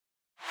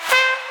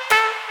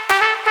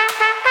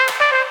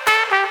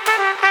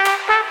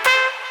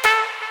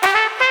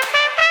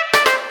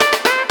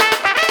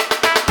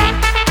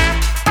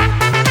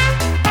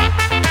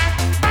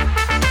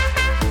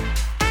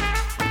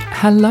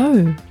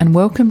Hello and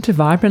welcome to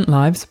Vibrant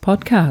Lives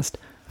podcast,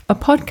 a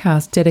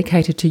podcast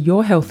dedicated to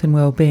your health and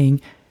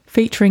well-being,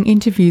 featuring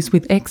interviews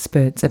with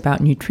experts about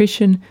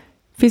nutrition,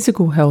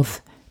 physical health,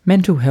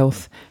 mental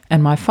health,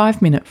 and my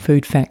 5-minute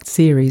food fact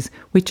series,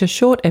 which are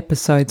short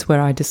episodes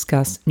where I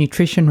discuss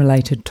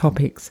nutrition-related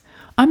topics.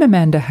 I'm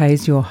Amanda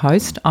Hayes, your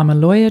host. I'm a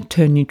lawyer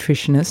turned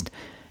nutritionist,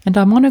 and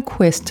I'm on a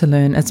quest to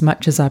learn as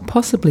much as I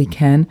possibly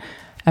can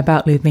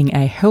about living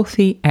a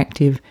healthy,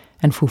 active,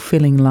 and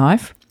fulfilling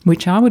life,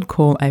 which I would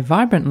call a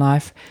vibrant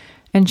life,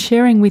 and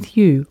sharing with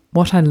you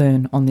what I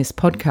learn on this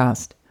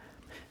podcast.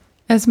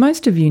 As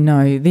most of you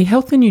know, the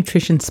health and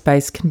nutrition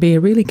space can be a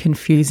really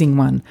confusing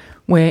one,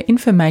 where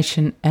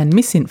information and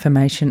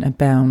misinformation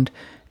abound,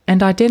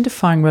 and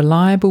identifying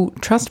reliable,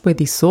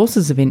 trustworthy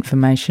sources of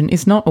information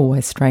is not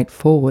always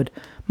straightforward.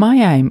 My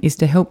aim is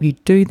to help you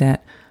do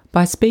that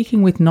by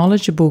speaking with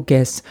knowledgeable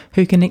guests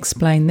who can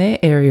explain their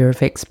area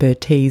of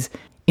expertise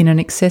in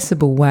an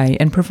accessible way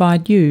and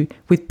provide you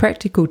with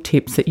practical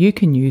tips that you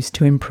can use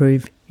to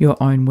improve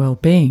your own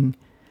well-being.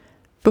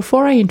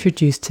 Before I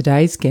introduce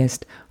today's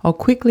guest, I'll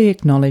quickly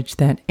acknowledge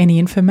that any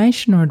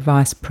information or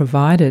advice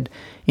provided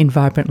in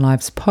Vibrant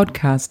Lives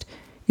podcast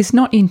is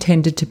not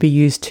intended to be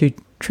used to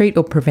treat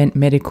or prevent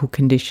medical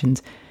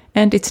conditions,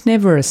 and it's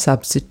never a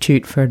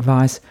substitute for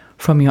advice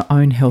from your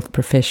own health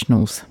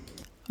professionals.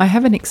 I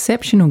have an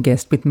exceptional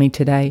guest with me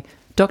today.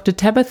 Dr.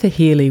 Tabitha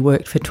Healy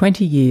worked for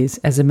 20 years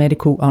as a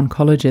medical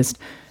oncologist,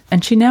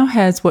 and she now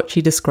has what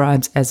she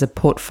describes as a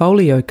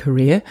portfolio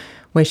career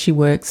where she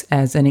works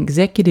as an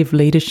executive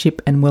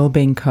leadership and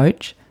wellbeing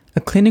coach,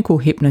 a clinical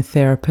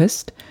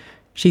hypnotherapist.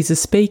 She's a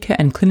speaker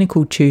and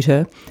clinical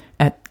tutor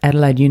at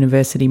Adelaide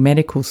University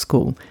Medical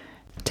School.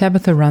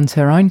 Tabitha runs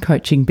her own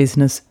coaching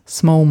business,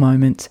 Small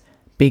Moments,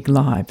 Big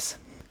Lives.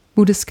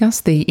 We'll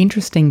discuss the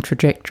interesting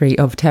trajectory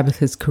of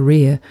Tabitha's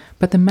career,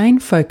 but the main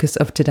focus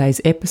of today's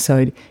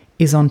episode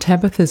is on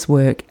Tabitha's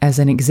work as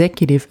an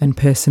executive and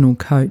personal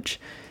coach.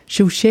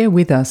 She'll share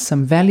with us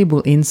some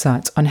valuable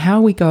insights on how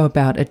we go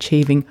about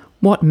achieving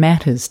what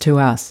matters to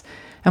us,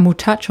 and we'll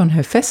touch on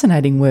her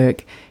fascinating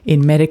work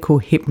in medical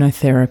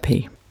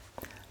hypnotherapy.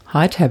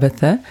 Hi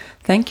Tabitha,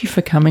 thank you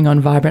for coming on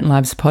Vibrant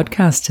Lives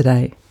podcast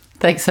today.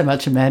 Thanks so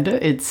much,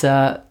 Amanda. It's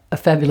a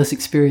fabulous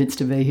experience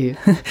to be here.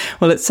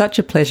 Well, it's such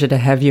a pleasure to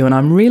have you, and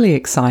I'm really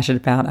excited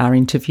about our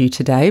interview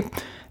today.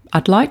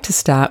 I'd like to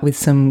start with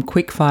some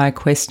quick-fire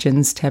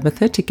questions,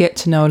 Tabitha, to get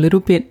to know a little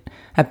bit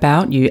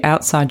about you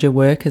outside your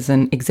work as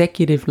an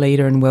executive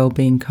leader and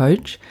wellbeing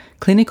coach,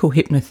 clinical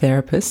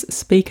hypnotherapist,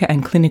 speaker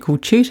and clinical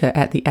tutor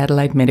at the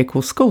Adelaide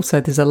Medical School.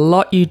 So there's a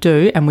lot you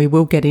do, and we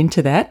will get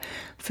into that.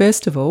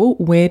 First of all,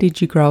 where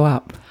did you grow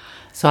up?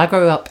 So I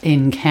grew up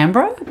in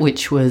Canberra,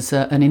 which was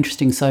an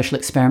interesting social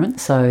experiment.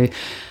 So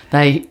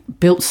they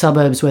built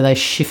suburbs where they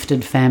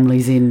shifted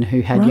families in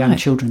who had young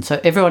children. So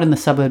everyone in the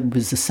suburb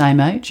was the same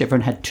age.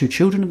 Everyone had 2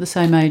 children of the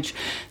same age.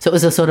 So it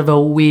was a sort of a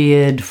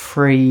weird,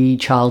 free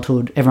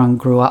childhood. Everyone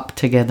grew up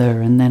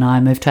together. And then I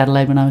moved to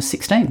Adelaide when I was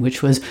 16,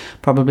 which was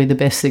probably the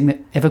best thing that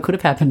ever could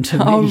have happened to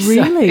me. Oh,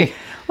 really? So,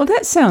 well,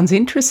 that sounds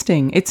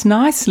interesting. It's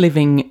nice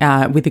living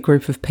with a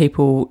group of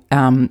people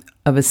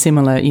of a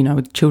similar,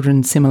 with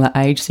children similar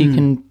age, so you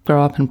can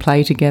grow up and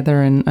play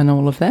together and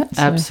all of that.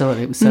 So.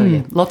 Absolutely. So,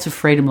 yeah, lots of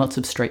freedom, lots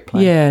of street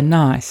play. Yeah,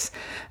 nice.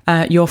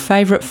 Your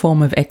favourite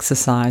form of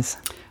exercise?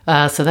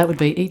 So that would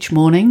be each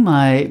morning.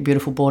 My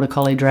beautiful border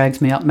collie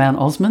drags me up Mount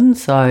Osmond.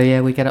 So,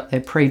 yeah, we get up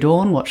there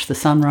pre-dawn, watch the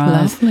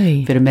sunrise.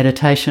 Lovely. Bit of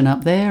meditation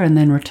up there, and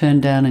then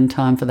return down in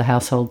time for the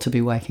household to be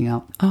waking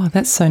up. Oh,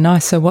 that's so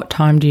nice. So what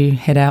time do you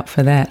head out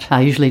for that?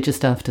 Usually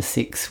just after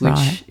 6,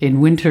 which in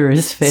winter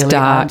is fairly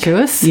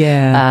arduous.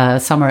 Yeah.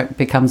 Summer it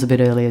becomes a bit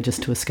earlier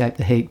just to escape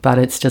the heat, but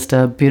it's just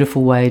a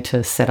beautiful way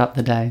to set up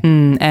the day.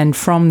 And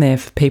from there,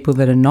 for people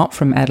that are not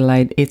from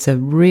Adelaide, it's a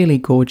really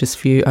gorgeous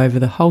view over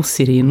the whole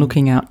city and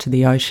looking out to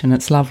the ocean.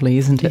 It's lovely,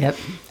 isn't it? Yep,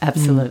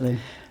 absolutely.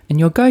 And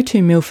your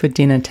go-to meal for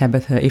dinner,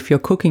 Tabitha, if you're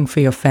cooking for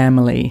your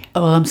family?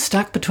 Oh, well, I'm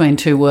stuck between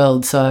 2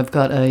 worlds. So I've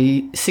got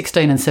a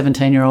 16 and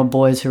 17-year-old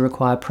boys who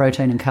require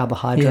protein and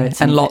carbohydrates.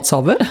 And lots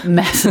of it.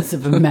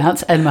 Massive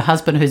amounts. And my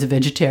husband who's a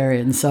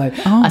vegetarian. So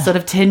I sort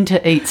of tend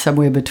to eat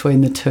somewhere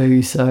between the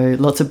two. So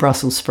lots of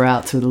Brussels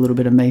sprouts with a little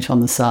bit of meat on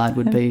the side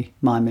would be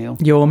my meal.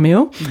 Your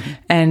meal? Mm-hmm.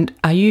 And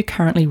are you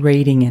currently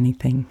reading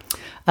anything?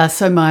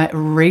 So my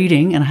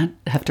reading, and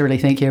I have to really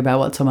think here about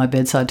what's on my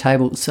bedside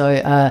table.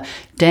 So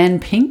Dan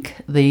Pink,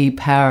 The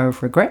Power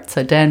of Regret.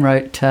 So Dan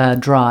wrote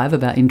Drive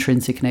about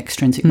intrinsic and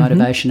extrinsic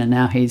motivation, and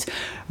now he's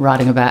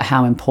writing about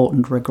how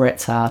important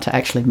regrets are to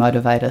actually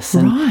motivate us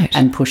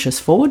and push us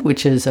forward,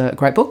 which is a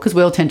great book because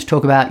we all tend to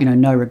talk about,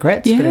 no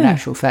regrets, but in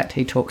actual fact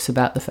he talks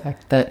about the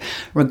fact that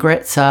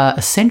regrets are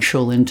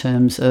essential in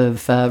terms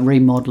of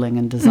remodelling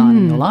and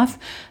designing your life.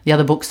 The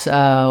other book's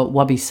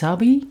Wabi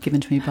Sabi, given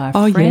to me by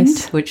a friend,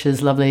 which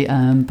is lovely,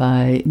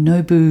 by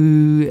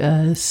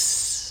Nobu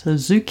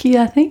Suzuki,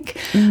 I think.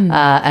 And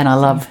I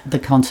love the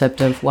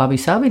concept of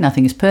wabi-sabi.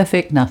 Nothing is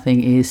perfect,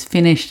 nothing is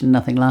finished, and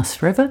nothing lasts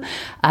forever.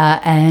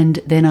 And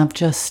then I'm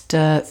just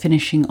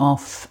finishing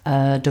off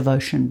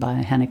Devotion by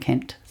Hannah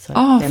Kent. So So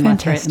Oh, they're my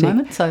three at fantastic. the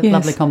moment. So Yes.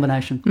 lovely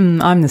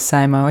combination. I'm the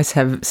same. I always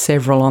have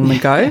several on the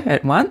go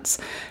at once.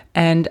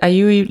 And are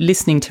you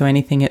listening to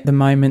anything at the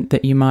moment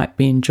that you might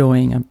be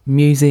enjoying? A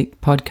music,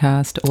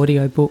 podcast,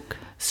 audiobook?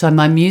 So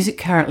my music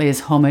currently is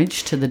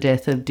homage to the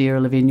death of dear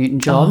Olivia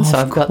Newton-John. Oh, So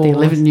of I've got the course.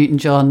 Olivia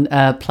Newton-John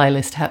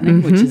playlist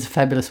happening, which is a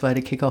fabulous way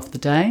to kick off the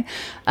day.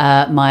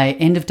 My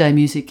end-of-day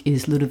music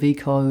is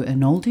Ludovico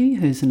Einaudi,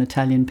 who's an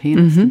Italian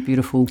pianist,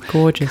 beautiful,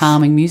 Gorgeous.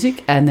 calming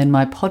music. And then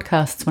my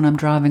podcasts when I'm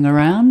driving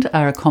around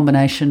are a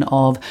combination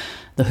of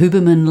the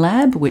Huberman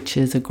Lab, which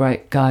is a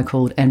great guy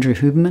called Andrew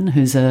Huberman,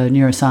 who's a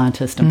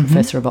neuroscientist and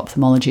professor of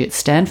ophthalmology at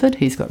Stanford.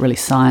 He's got really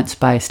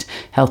science-based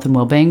health and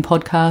wellbeing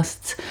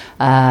podcasts.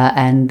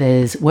 And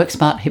there's Work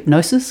Smart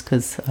Hypnosis,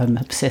 because I'm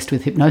obsessed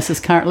with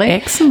hypnosis currently.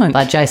 Excellent.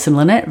 By Jason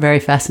Linett,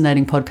 very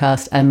fascinating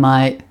podcast. And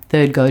my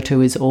third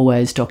go-to is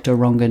always Dr.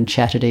 Rangan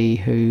Chatterjee,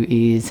 who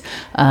is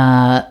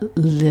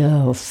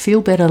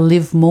Feel Better,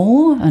 Live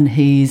More, and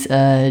he's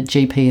a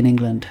GP in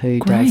England who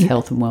does Great.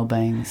 health and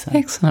wellbeing. So.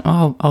 Excellent.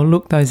 I'll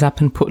look those up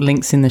and put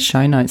links in the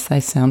show notes. They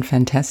sound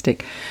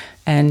fantastic.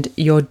 And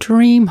your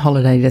dream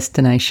holiday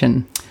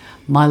destination?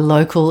 My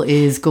local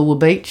is Goolwa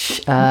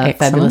Beach,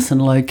 fabulous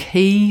and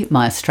low-key.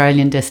 My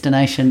Australian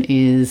destination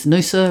is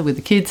Noosa with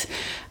the kids.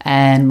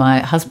 And my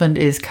husband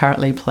is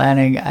currently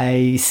planning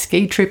a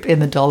ski trip in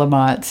the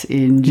Dolomites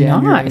in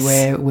January, Nice.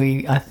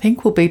 where I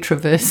think we'll be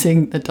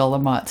traversing the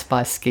Dolomites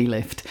by ski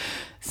lift.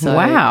 So,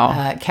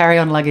 Wow.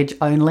 Carry-on luggage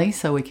only,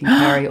 so we can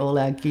carry all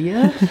our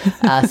gear.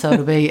 So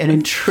it'll be an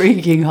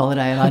intriguing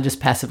holiday, and I just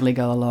passively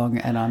go along,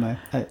 and I'm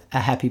a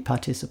happy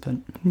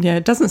participant. Yeah,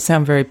 it doesn't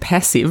sound very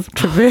passive,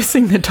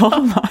 traversing the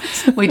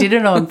Dolomites. We did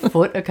it on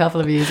foot a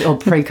couple of years, or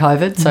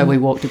pre-COVID, so we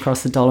walked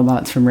across the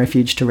Dolomites from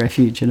refuge to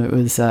refuge, and it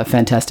was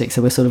fantastic.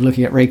 So we're sort of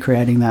looking at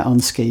recreating that on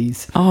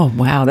skis. Oh,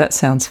 wow, that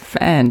sounds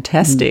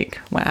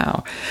fantastic.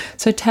 Wow.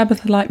 So,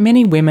 Tabitha, like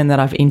many women that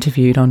I've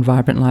interviewed on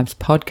Vibrant Lives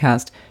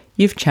podcast,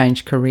 you've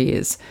changed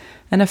careers.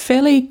 And a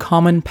fairly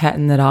common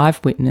pattern that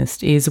I've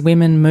witnessed is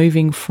women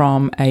moving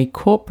from a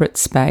corporate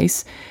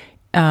space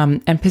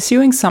and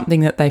pursuing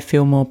something that they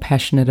feel more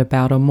passionate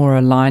about or more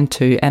aligned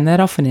to. And that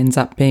often ends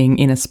up being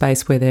in a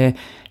space where they're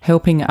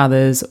helping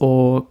others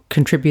or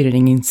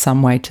contributing in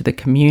some way to the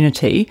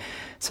community.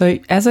 So,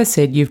 as I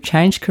said, you've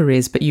changed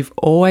careers, but you've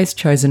always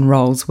chosen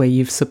roles where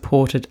you've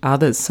supported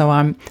others. So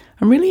I'm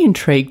really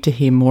intrigued to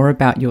hear more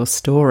about your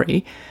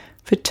story.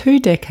 For 2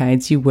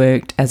 decades, you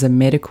worked as a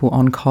medical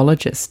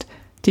oncologist.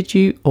 Did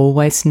you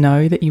always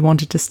know that you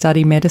wanted to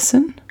study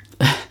medicine?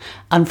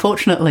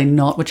 Unfortunately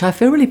not, which I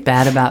feel really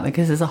bad about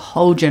because there's a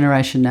whole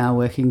generation now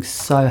working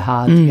so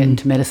hard to get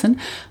into medicine.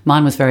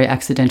 Mine was very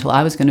accidental.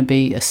 I was going to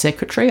be a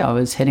secretary. I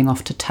was heading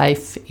off to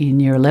TAFE in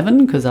year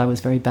 11 because I was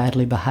very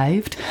badly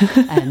behaved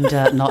and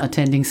not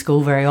attending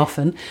school very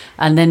often.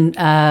 And then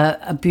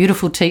a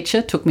beautiful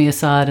teacher took me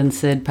aside and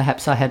said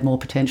perhaps I had more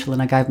potential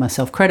than I gave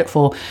myself credit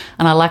for.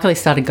 And I luckily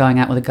started going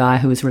out with a guy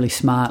who was really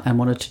smart and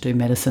wanted to do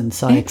medicine.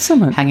 So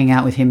Excellent. hanging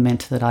out with him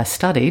meant that I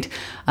studied.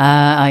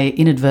 I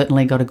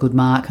inadvertently got a good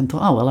mark and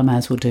thought, oh, well, I may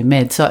as well do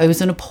med. So it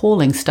was an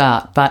appalling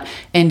start, but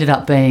ended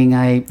up being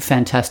a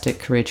fantastic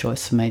career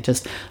choice for me.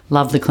 Just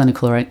loved the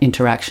clinical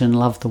interaction,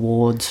 loved the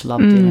wards,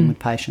 loved dealing with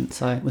patients.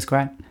 So it was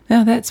great.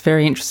 Now, that's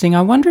very interesting.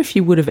 I wonder if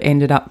you would have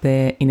ended up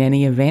there in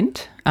any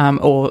event,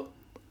 or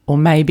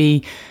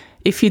maybe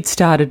if you'd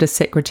started a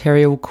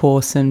secretarial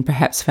course and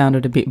perhaps found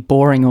it a bit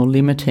boring or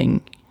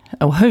limiting.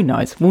 Oh, who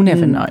knows? We'll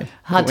never know.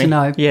 Hard to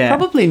know. Yeah.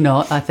 Probably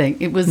not, I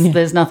think. It was.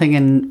 There's nothing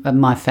in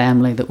my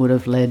family that would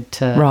have led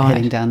to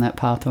heading down that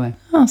pathway.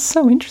 Oh,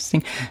 so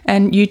interesting.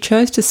 And you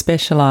chose to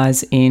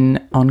specialise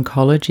in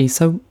oncology.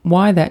 So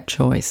why that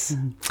choice?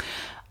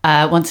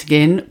 Once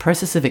again,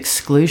 process of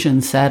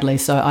exclusion, sadly.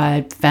 So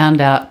I found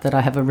out that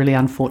I have a really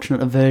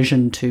unfortunate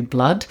aversion to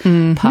blood,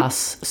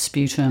 pus,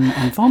 sputum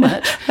and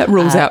vomit. That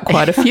rules out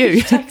quite a few.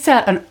 It takes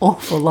out an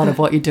awful lot of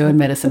what you do in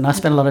medicine. I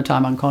spent a lot of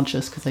time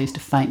unconscious because I used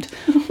to faint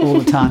all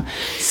the time.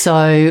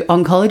 So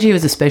oncology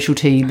was a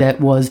specialty that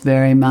was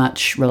very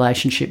much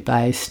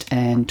relationship-based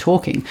and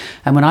talking.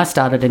 And when I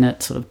started in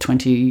it sort of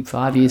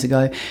 25 years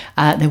ago,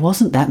 there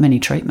wasn't that many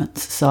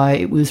treatments. So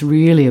it was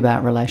really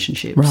about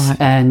relationships. Right.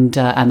 And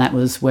that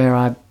was where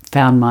I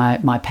found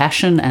my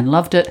passion and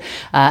loved it.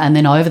 And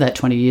then over that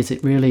 20 years,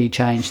 it really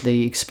changed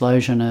the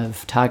explosion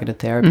of targeted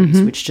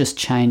therapies, which just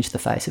changed the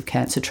face of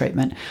cancer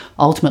treatment,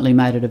 ultimately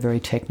made it a very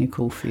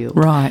technical field.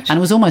 Right. And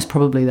it was almost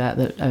probably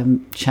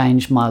that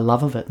changed my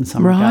love of it in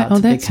some Right. regards. Oh,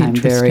 that's it became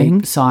interesting.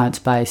 very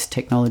science-based,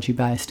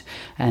 technology-based,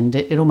 and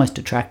it almost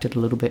detracted a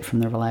little bit from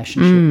the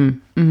relationship.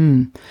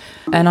 And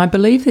I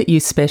believe that you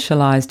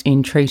specialised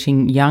in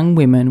treating young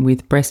women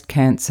with breast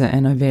cancer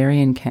and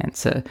ovarian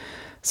cancer.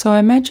 So I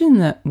imagine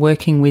that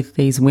working with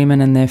these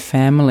women and their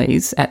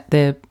families at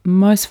their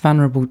most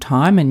vulnerable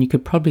time, and you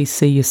could probably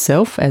see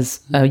yourself as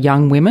a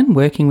young woman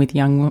working with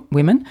young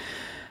women,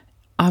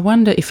 I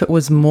wonder if it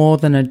was more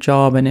than a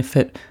job and if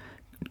it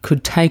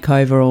could take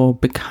over or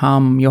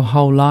become your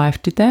whole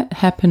life. Did that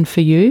happen for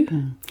you?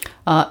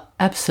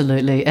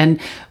 Absolutely. And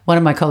one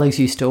of my colleagues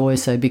used to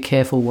always say, be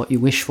careful what you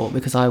wish for,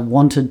 because I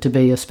wanted to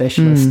be a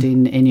specialist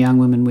in young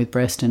women with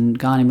breast and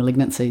gynae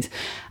malignancies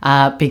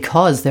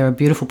because they're a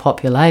beautiful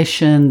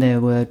population. There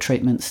were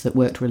treatments that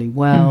worked really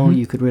well.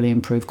 You could really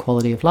improve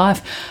quality of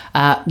life.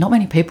 Not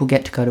many people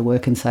get to go to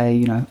work and say,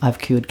 you know, I've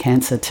cured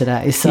cancer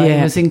today. So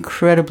it was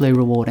incredibly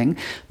rewarding.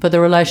 But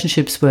the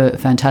relationships were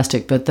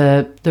fantastic. But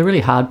the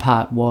really hard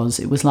part was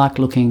it was like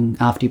looking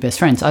after your best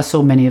friends. I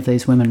saw many of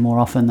these women more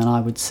often than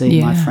I would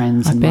see my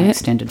friends and my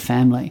extended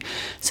family.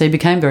 So you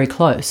became very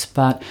close,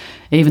 but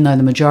even though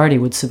the majority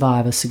would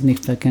survive, a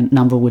significant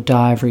number would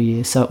die every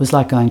year. So it was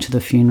like going to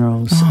the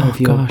funerals of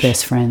your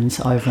best friends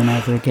over and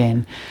over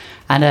again.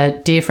 And a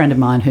dear friend of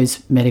mine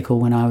who's medical,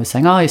 when I was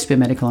saying, I used to be a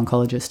medical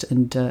oncologist,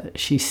 and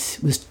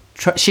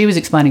she was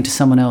explaining to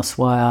someone else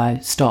why I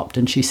stopped,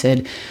 and she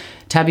said,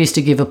 Tab used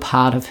to give a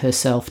part of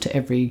herself to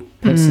every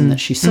person that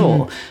she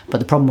saw, but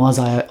the problem was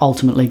I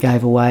ultimately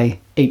gave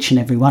away each and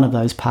every one of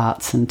those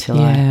parts until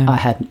I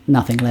had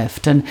nothing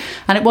left. And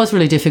it was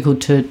really difficult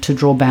to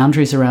draw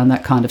boundaries around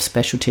that kind of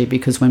specialty,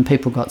 because when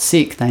people got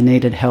sick, they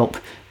needed help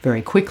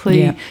very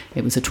quickly.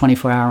 It was a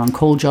 24-hour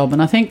on-call job.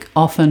 And I think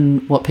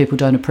often what people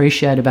don't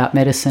appreciate about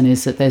medicine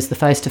is that there's the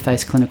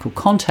face-to-face clinical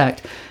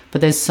contact, but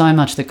there's so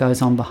much that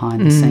goes on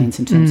behind the scenes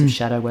in terms of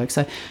shadow work.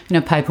 So, you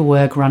know,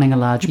 paperwork, running a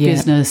large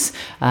business,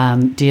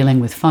 dealing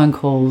with phone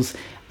calls.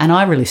 And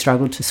I really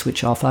struggled to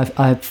switch off.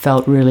 I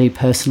felt really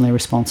personally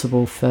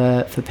responsible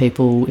for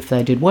people if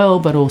they did well,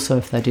 but also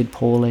if they did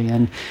poorly.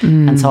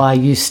 And so I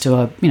used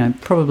to,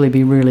 probably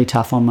be really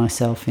tough on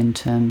myself in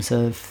terms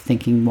of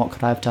thinking, what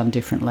could I have done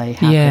differently?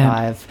 How could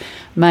I have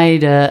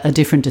made a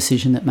different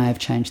decision that may have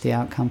changed the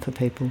outcome for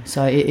people?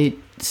 So it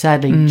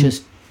sadly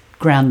just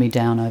ground me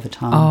down over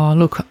time. Oh,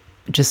 look,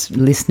 just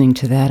listening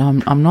to that,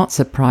 I'm not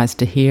surprised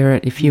to hear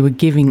it. If you were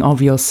giving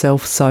of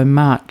yourself so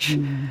much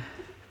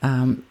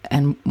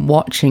and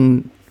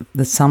watching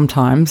the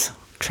sometimes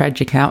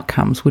tragic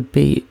outcomes would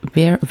be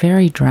very,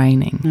 very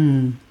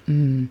draining.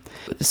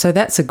 So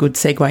that's a good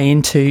segue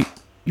into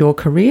your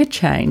career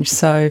change.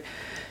 So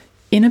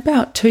in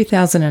about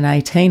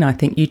 2018, I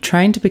think, you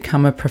trained to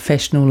become a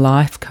professional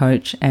life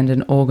coach and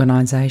an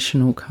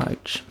organisational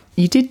coach.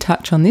 You did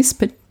touch on this,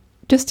 but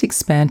just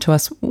expand to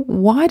us.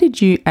 Why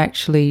did you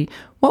actually,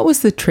 what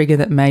was the trigger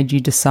that made you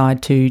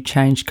decide to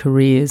change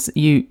careers?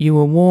 You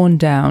were worn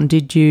down.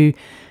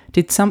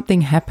 Did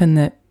something happen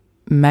that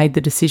made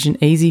the decision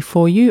easy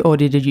for you, or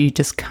did you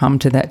just come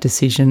to that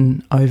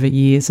decision over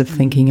years of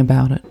thinking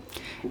about it?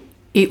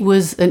 It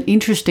was an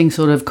interesting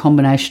sort of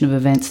combination of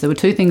events. There were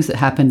two things that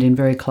happened in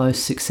very close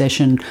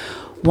succession.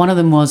 One of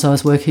them was I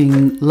was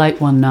working late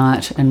one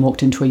night and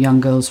walked into a young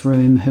girl's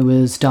room who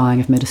was dying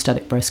of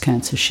metastatic breast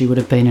cancer. She would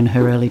have been in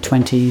her early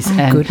 20s. Oh,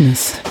 and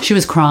goodness. She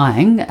was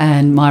crying,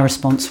 and my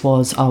response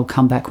was, I'll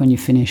come back when you're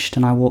finished.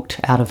 And I walked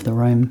out of the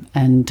room,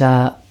 and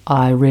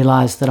I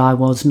realised that I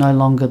was no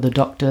longer the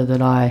doctor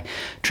that I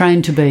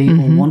trained to be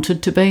or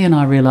wanted to be, and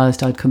I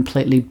realised I'd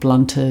completely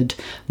blunted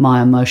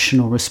my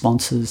emotional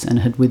responses and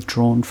had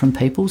withdrawn from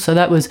people. So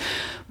that was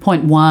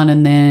point one.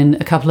 And then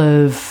it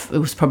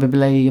was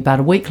probably about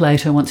a week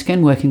later, once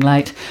again working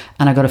late,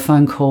 and I got a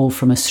phone call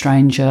from a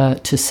stranger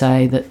to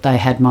say that they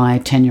had my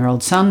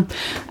 10-year-old son,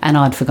 and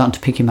I'd forgotten to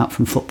pick him up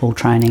from football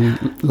training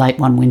late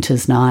one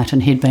winter's night,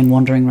 and he'd been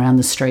wandering around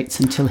the streets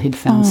until he'd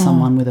found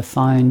someone with a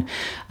phone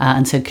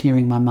and said, can you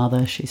ring my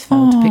mother? She's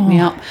failed to pick me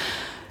up.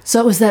 So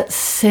it was that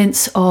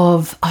sense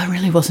of I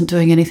really wasn't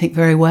doing anything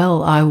very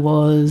well. I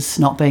was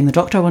not being the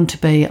doctor I wanted to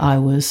be. I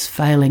was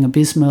failing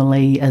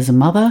abysmally as a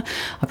mother.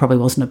 I probably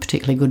wasn't a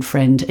particularly good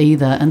friend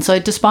either. And so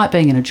despite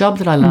being in a job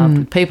that I loved,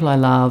 with people I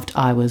loved,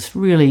 I was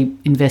really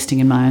investing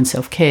in my own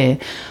self-care.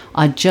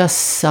 I just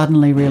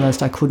suddenly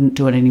realised I couldn't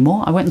do it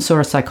anymore. I went and saw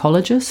a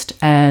psychologist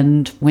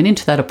and went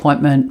into that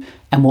appointment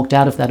and walked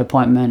out of that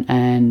appointment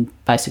and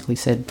basically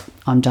said,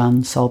 I'm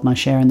done, sold my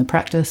share in the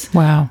practice.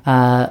 Wow.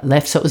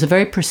 Left. So it was a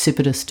very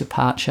precipitous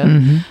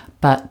departure,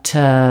 but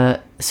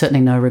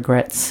certainly no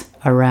regrets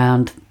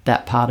around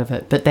that part of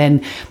it. But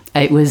then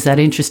it was that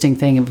interesting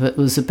thing of it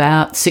was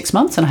about 6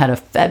 months and I had a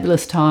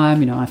fabulous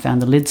time. I found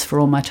the lids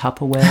for all my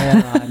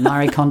Tupperware. I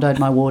Marie Kondo'd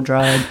my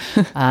wardrobe.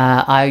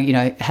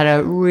 I had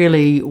a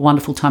really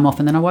wonderful time off.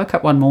 And then I woke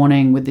up one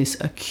morning with this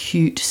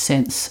acute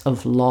sense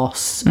of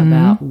loss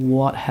about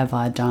what have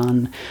I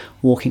done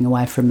walking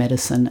away from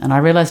medicine. And I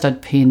realised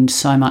I'd pinned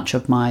so much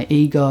of my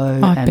ego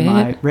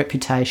my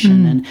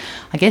reputation and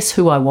I guess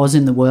who I was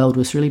in the world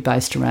was really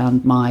based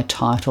around my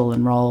title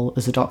and role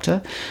as a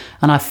doctor.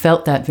 And I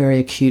felt that very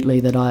acutely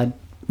that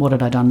what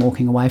had I done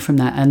walking away from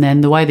that? And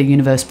then the way the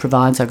universe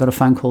provides, I got a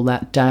phone call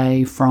that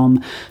day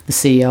from the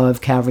CEO of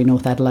Calvary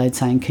North Adelaide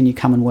saying, can you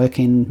come and work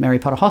in Mary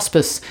Potter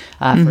Hospice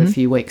for a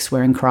few weeks?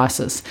 We're in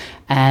crisis.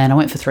 And I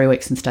went for 3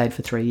 weeks and stayed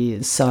for 3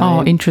 years.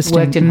 So interesting.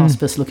 Worked in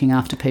hospice looking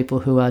after people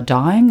who are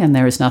dying, and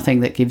there is nothing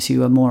that gives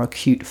you a more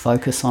acute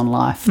focus on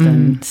life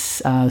than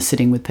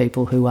sitting with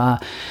people who are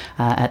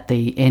at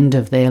the end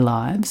of their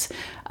lives.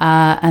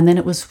 And then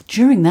it was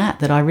during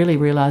that I really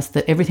realised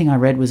that everything I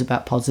read was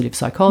about positive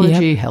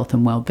psychology, health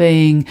and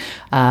well-being,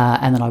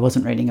 and that I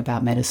wasn't reading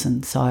about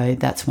medicine. So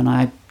that's when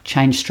I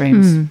changed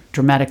streams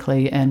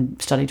dramatically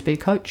and studied to be a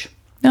coach.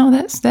 No,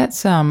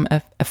 that's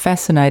a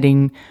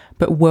fascinating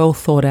but well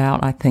thought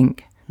out, I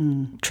think,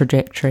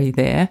 trajectory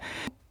there.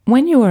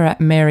 When you were at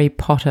Mary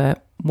Potter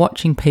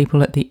watching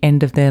people at the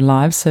end of their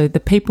lives, so the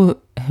people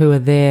who are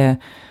there,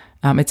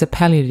 it's a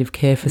palliative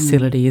care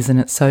facility, isn't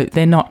it? So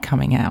they're not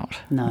coming out.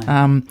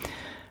 No.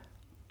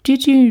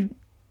 Did you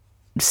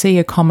see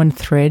a common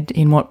thread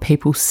in what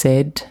people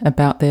said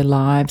about their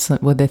lives?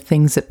 Were there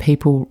things that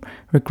people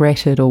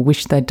regretted or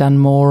wished they'd done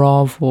more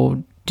of,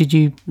 or did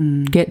you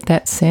get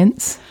that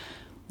sense?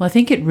 Well, I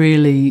think it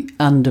really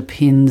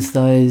underpins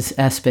those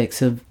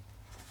aspects of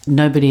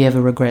nobody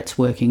ever regrets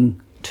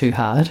working too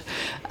hard.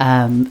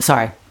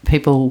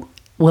 People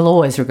will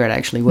always regret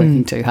actually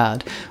working too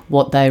hard.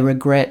 What they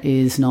regret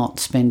is not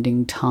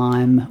spending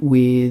time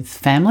with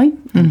family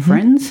and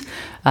friends,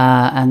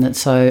 and that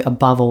so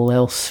above all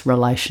else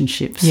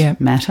relationships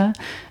matter.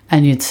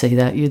 And you'd see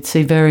that. You'd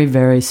see very,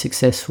 very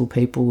successful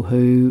people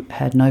who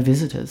had no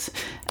visitors.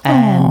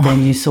 And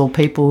then you saw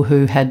people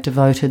who had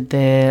devoted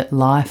their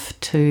life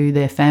to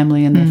their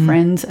family and their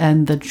friends,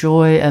 and the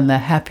joy and the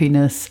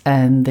happiness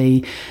and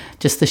the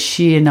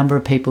sheer number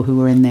of people who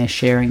were in there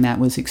sharing that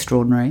was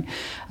extraordinary.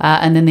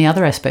 And then the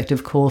other aspect,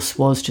 of course,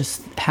 was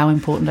just how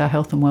important our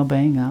health and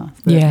well-being are.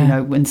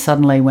 That,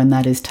 when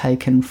that is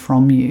taken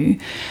from you,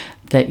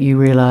 that you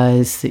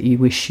realise that you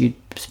wish you'd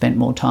spent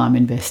more time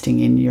investing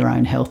in your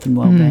own health and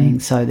well-being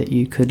so that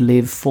you could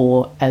live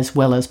for as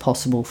well as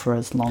possible for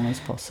as long as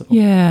possible.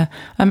 Yeah,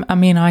 I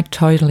mean, I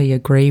totally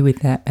agree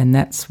with that, and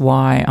that's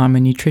why I'm a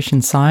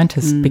nutrition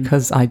scientist,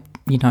 because I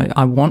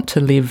want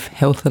to live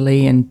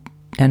healthily and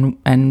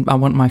I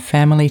want my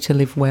family to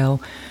live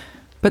well.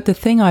 But the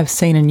thing I've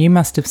seen, and you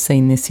must have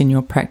seen this in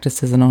your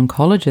practice as an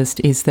oncologist,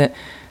 is that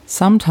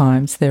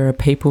sometimes there are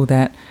people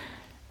that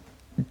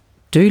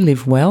do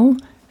live well,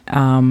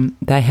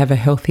 they have a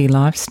healthy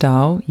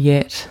lifestyle,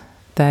 yet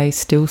they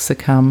still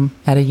succumb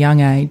at a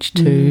young age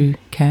to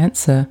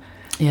cancer.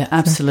 Yeah,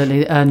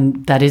 absolutely.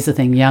 And that is the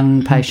thing.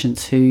 Young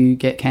patients who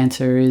get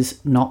cancer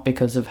is not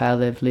because of how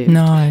they've lived.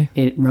 No.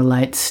 It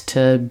relates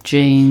to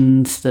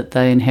genes that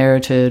they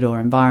inherited or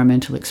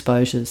environmental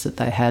exposures that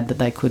they had that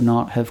they could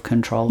not have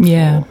controlled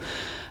for.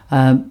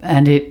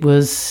 And it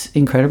was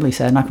incredibly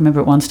sad. And I can remember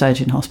at one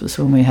stage in hospice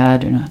when we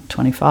had a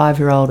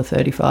 25-year-old, a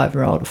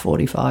 35-year-old, a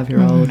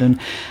 45-year-old,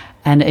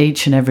 and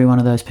each and every one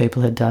of those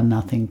people had done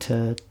nothing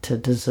to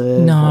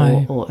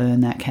deserve or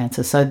earn that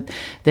cancer. So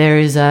there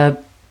is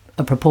a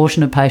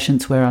proportion of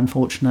patients where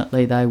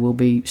unfortunately they will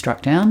be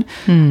struck down.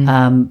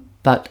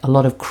 But a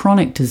lot of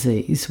chronic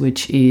disease,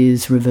 which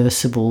is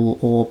reversible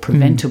or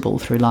preventable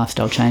through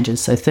lifestyle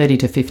changes. So 30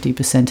 to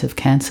 50% of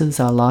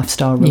cancers are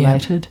lifestyle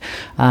related,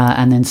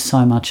 and then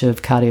so much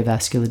of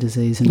cardiovascular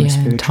disease and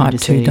respiratory type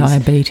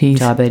disease, 2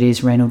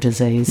 diabetes, renal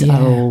disease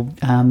are all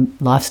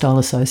lifestyle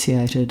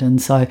associated.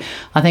 And so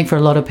I think for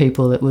a lot of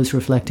people it was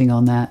reflecting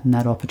on that and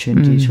that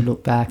opportunity to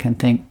look back and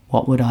think,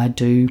 what would I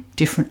do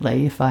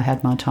differently if I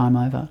had my time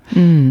over?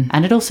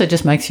 And it also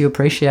just makes you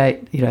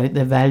appreciate,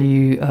 the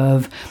value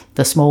of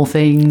the small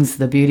things,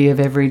 the beauty of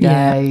every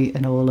day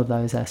and all of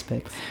those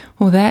aspects.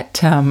 Well,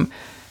 that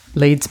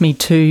leads me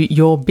to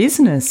your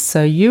business.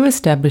 So you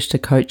established a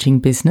coaching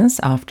business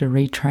after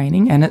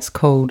retraining, and it's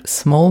called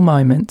Small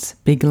Moments,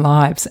 Big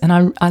Lives. And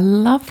I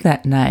love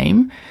that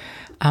name.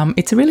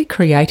 It's really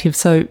creative.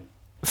 So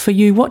for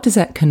you, what does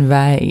that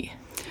convey?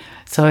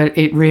 So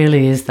it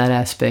really is that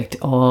aspect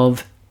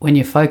of when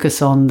you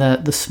focus on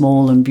the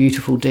small and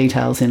beautiful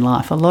details in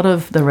life, a lot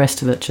of the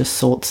rest of it just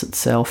sorts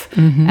itself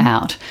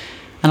out.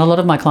 And a lot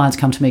of my clients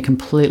come to me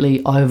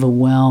completely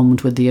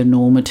overwhelmed with the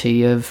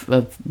enormity of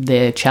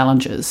their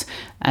challenges.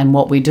 And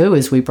what we do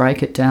is we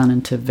break it down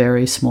into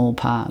very small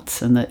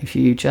parts, and that if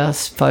you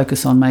just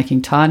focus on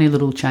making tiny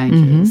little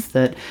changes,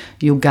 that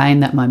you'll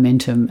gain that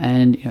momentum.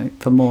 And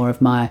for more of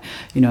my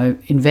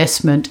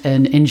investment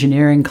and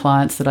engineering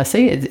clients that I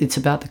see, it's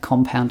about the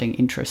compounding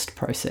interest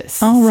process.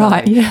 Oh,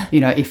 right,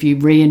 if you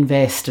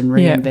reinvest and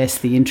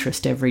reinvest the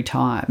interest every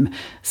time,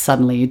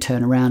 suddenly you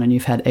turn around and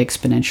you've had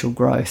exponential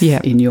growth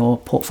in your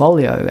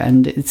portfolio.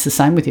 And it's the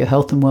same with your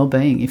health and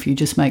well-being. If you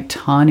just make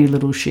tiny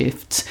little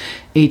shifts,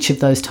 each of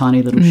those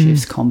tiny little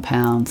shifts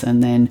compounds,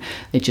 and then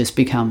it just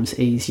becomes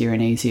easier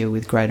and easier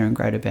with greater and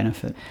greater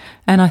benefit.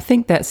 And I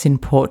think that's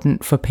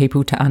important for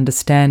people to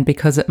understand,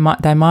 because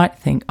they might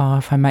think,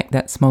 if I make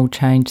that small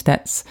change,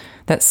 that's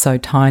so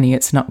tiny,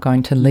 it's not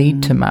going to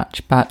lead to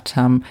much. But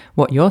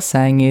what you're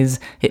saying is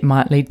it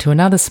might lead to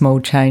another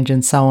small change,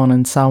 and so on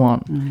and so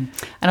on.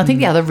 And I think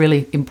the other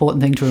really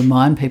important thing to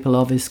remind people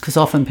of is, because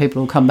often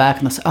people will come back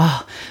and they'll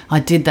say, I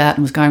did that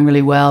and was going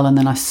really well, and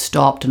then I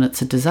stopped and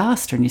it's a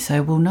disaster. And you say,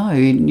 well, no,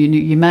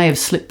 you may have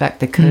slipped back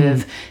the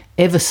curve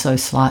ever so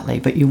slightly,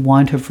 but you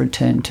won't have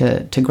returned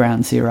to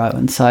ground zero.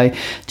 And so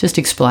just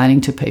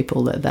explaining to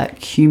people that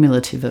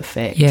cumulative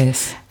effect.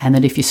 Yes. And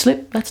that if you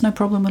slip, that's no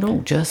problem at all.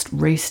 Just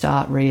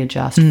restart,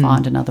 readjust,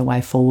 find another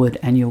way forward,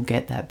 and you'll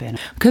get that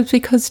benefit.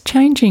 Because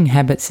changing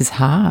habits is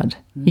hard.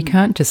 You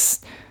can't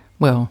just...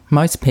 Well,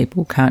 most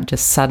people can't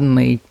just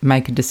suddenly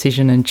make a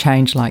decision and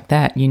change like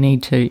that. You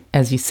need to,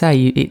 as you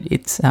say,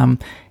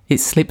 it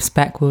slips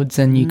backwards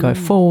and you go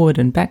forward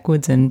and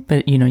backwards,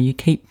 but you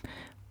keep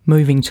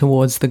moving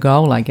towards the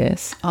goal, I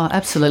guess. Oh,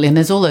 absolutely. And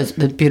there's all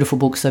the beautiful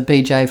books, so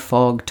BJ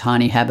Fogg,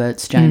 Tiny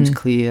Habits, James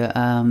Clear,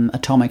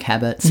 Atomic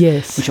Habits,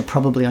 yes, which are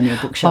probably on your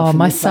bookshelf. Oh,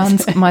 my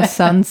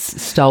son's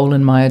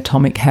stolen my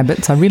Atomic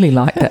Habits. I really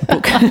like that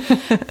book.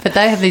 But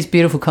they have these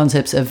beautiful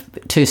concepts of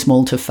too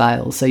small to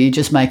fail. So you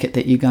just make it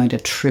that you're going to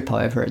trip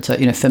over it. So,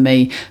 for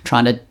me,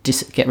 trying to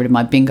get rid of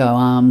my bingo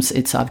arms,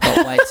 I've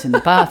got weights in the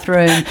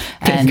bathroom,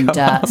 and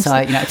so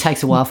it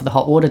takes a while for the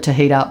hot water to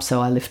heat up. So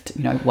I lift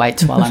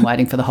weights while I'm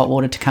waiting for the hot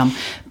water to come.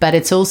 But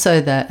it's also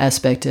that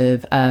aspect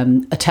of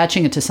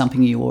attaching it to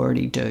something you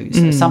already do.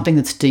 So something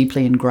that's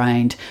deeply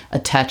ingrained,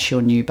 attach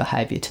your new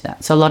behaviour to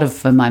that. So a lot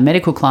of my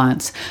medical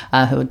clients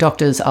who are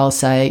doctors, I'll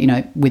say,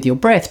 with your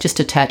breath, just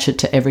attach it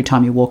to every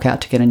time you walk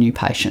out to get a new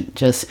patient.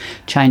 Just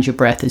change your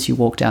breath as you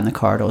walk down the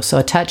corridor. So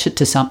attach it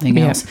to something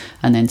else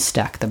and then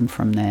stack them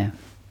from there.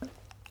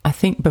 I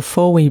think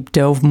before we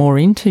delve more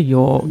into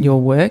your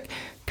work,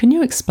 can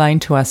you explain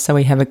to us, so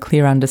we have a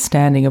clear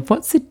understanding of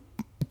what's the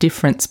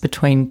difference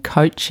between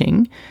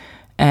coaching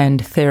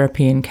and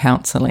therapy and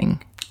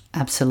counselling?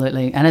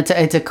 Absolutely. And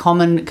it's a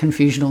common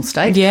confusional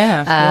state.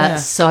 Yeah.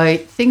 So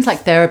things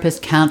like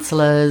therapists,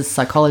 counsellors,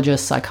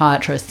 psychologists,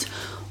 psychiatrists,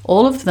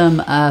 all of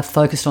them are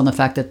focused on the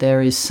fact that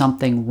there is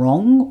something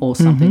wrong or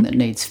something that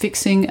needs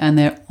fixing, and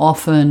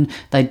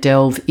they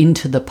delve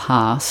into the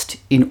past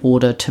in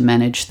order to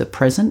manage the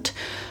present.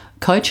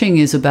 Coaching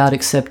is about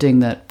accepting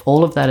that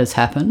all of that has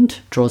happened,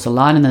 draws a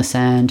line in the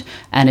sand,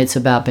 and it's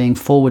about being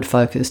forward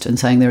focused and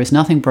saying there is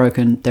nothing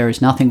broken, there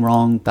is nothing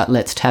wrong, but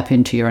let's tap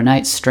into your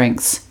innate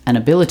strengths and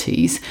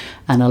abilities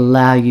and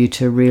allow you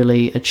to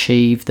really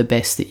achieve the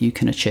best that you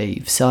can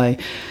achieve. So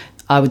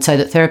I would say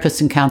that therapists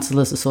and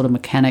counsellors are sort of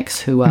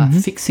mechanics who are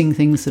fixing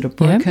things that are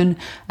broken,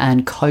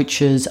 and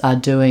coaches are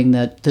doing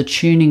the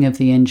tuning of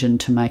the engine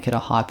to make it a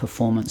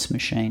high-performance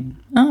machine.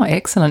 Oh,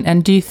 excellent.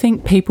 And do you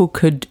think people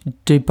could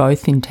do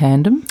both in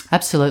tandem?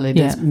 Absolutely.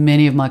 There's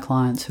many of my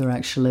clients who are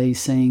actually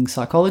seeing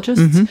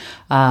psychologists,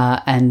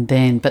 but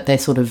they're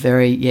sort of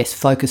very,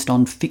 focused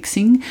on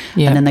fixing.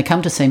 Yeah. And then they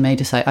come to see me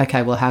to say,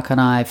 okay, well, how can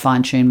I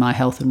fine-tune my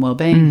health and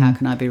well-being? How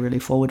can I be really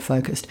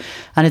forward-focused?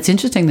 And it's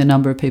interesting the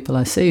number of people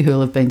I see who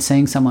have been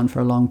seeing someone for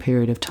a long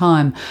period of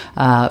time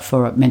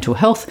for mental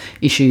health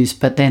issues,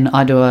 but then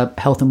I do a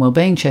health and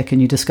well-being check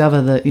and you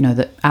discover that,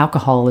 that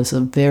alcohol is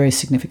a very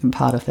significant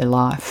part of their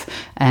life,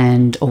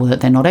 or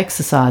that they're not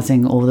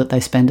exercising, or that they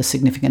spend a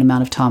significant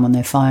amount of time on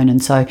their phone.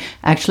 And so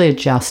actually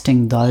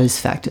adjusting those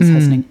factors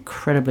has an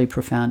incredibly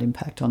profound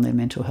impact on their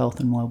mental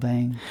health and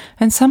well-being.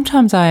 And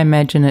sometimes I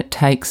imagine it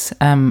takes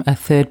a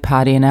third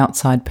party, an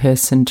outside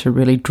person, to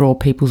really draw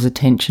people's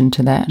attention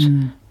to that.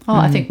 Oh,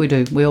 I think we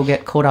do. We all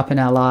get caught up in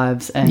our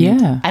lives, and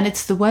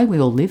it's the way we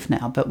all live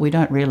now, but we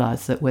don't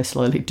realise that we're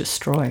slowly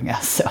destroying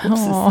ourselves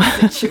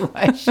as the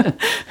situation.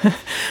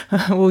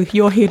 Well,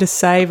 you're here to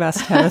save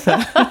us,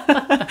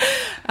 Tabitha.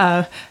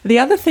 The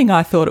other thing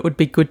I thought it would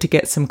be good to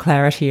get some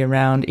clarity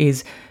around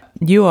is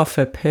you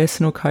offer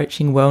personal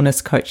coaching,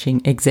 wellness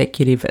coaching,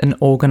 executive and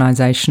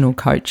organisational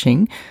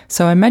coaching.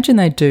 So I imagine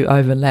they do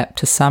overlap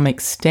to some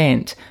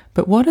extent.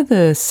 But what are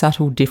the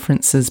subtle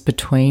differences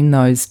between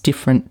those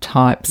different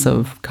types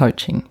of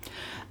coaching?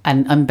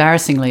 And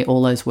embarrassingly,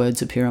 all those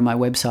words appear on my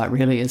website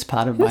really as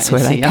part of my SEO. That's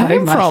where they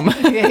came from.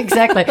 Yeah,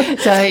 exactly.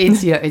 So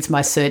it's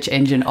my search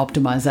engine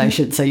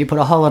optimization. So you put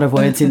a whole lot of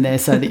words in there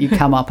so that you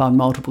come up on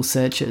multiple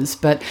searches.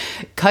 But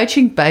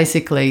coaching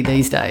basically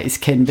these days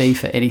can be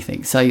for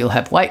anything. So you'll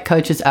have weight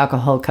coaches,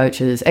 alcohol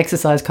coaches,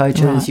 exercise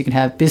coaches. Right. You can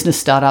have business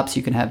startups.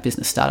 You can have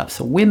business startups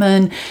for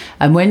women.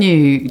 And when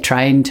you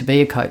train to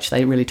be a coach,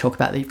 they really talk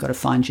about that you've got to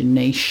find your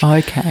niche.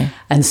 Okay.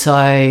 And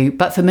so,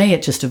 but for me,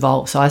 it just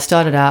evolved. So I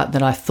started out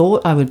that I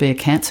thought I would be a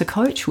cancer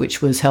coach,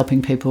 which was helping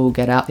people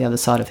get out the other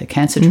side of their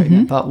cancer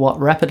treatment. But what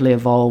rapidly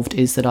evolved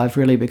is that I've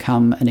really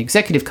become an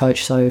executive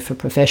coach. So for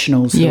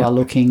professionals who are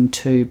looking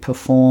to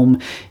perform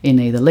in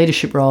either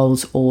leadership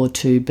roles or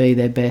to be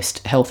their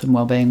best health and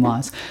wellbeing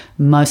wise.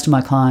 Most of my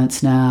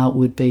clients now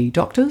would be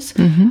doctors.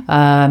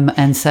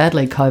 And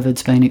sadly,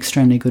 COVID's been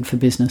extremely good for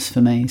business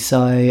for me. So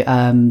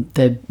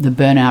the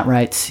burnout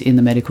rates in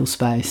the medical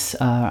space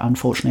are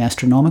unfortunately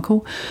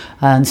astronomical.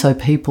 And so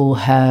people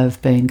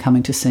have been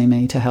coming to see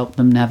me to help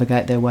them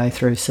navigate their way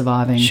through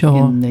surviving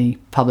in the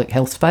public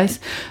health space.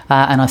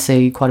 And I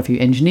see quite a few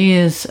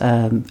engineers,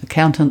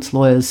 accountants,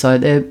 lawyers. So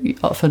they're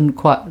often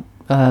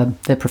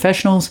they're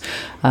professionals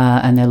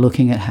and they're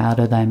looking at how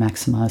do they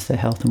maximise their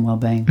health and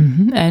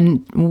wellbeing.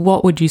 And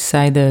what would you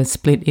say the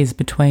split is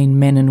between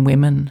men and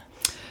women?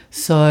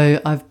 So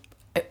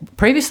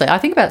previously, I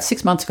think about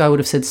 6 months ago, I would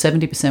have said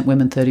 70%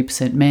 women,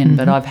 30% men,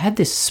 but I've had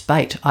this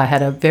spate. I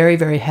had a very,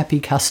 very happy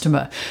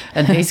customer,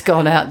 and he's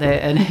gone out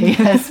there and he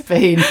has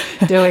been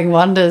doing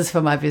wonders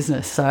for my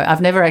business. So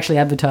I've never actually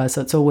advertised,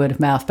 so it's all word of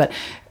mouth, but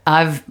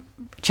I've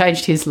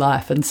changed his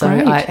life. And so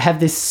Great. I have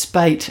this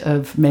spate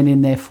of men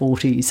in their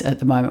 40s at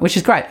the moment, which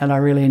is great, and I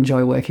really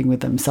enjoy working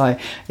with them. So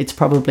it's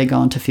probably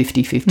gone to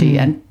 50-50,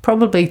 and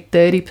probably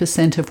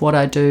 30% of what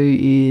I do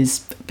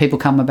is people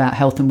come about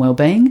health and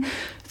wellbeing.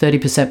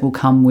 30% will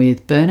come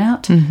with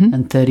burnout,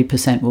 and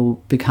 30%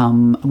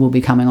 will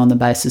be coming on the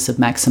basis of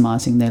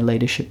maximising their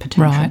leadership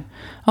potential. Right.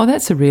 Oh,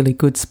 that's a really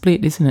good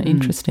split, isn't it?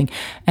 Interesting.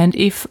 And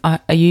if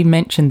you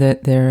mentioned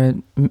that there are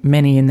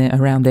many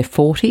around their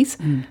 40s,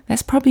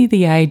 that's probably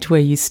the age where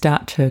you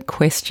start to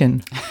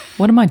question,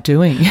 what am I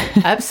doing?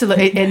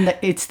 Absolutely. And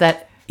it's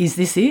that, is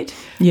this it?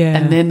 Yeah.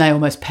 And then they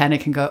almost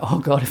panic and go, oh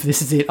God, if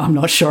this is it, I'm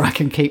not sure I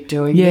can keep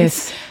doing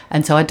this.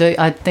 And so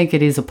I think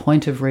it is a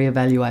point of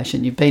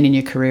reevaluation. You've been in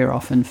your career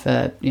often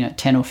for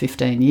 10 or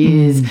 15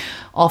 years.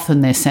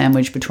 Often they're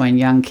sandwiched between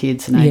young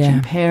kids and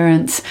aging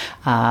parents,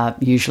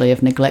 usually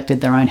have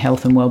neglected their own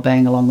health and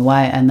wellbeing along the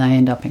way, and they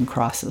end up in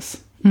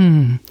crisis.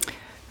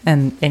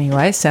 And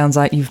anyway, sounds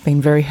like you've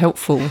been very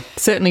helpful,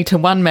 certainly to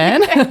one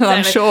man.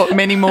 I'm sure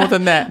many more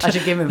than that. I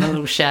should give him a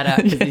little shout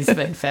out because he's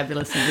been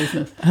fabulous in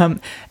business.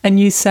 And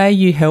you say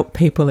you help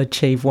people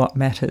achieve what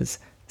matters.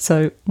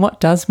 So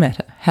what does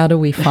matter? How do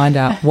we find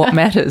out what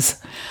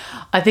matters?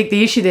 I think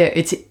the issue there,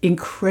 it's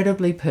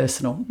incredibly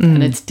personal,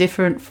 and it's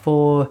different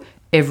for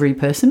every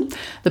person.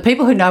 The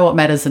people who know what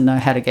matters and know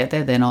how to get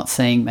there, they're not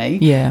seeing me.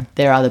 Yeah.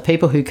 There are the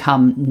people who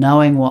come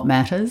knowing what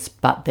matters,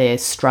 but they're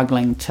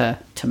struggling to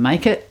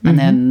make it. And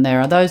then there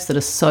are those that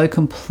are so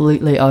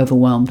completely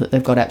overwhelmed that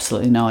they've got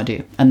absolutely no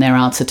idea. And their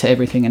answer to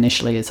everything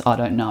initially is, I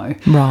don't know.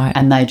 Right.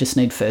 And they just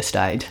need first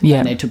aid.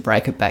 Yeah. They need to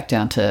break it back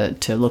down to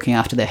looking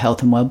after their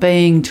health and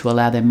well-being, to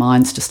allow their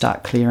minds to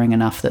start clearing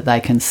enough that they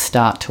can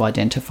start to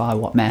identify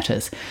what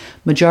matters.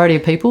 Majority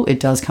of people, it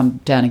does come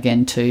down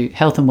again to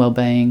health and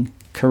well-being,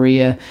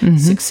 career,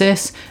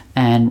 success,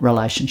 and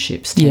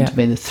relationships tend to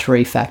be the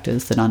three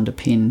factors that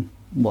underpin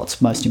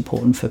what's most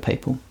important for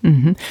people.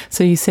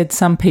 So you said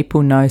some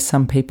people know,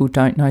 some people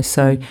don't know.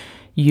 So do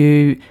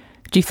you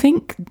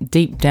think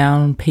deep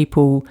down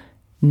people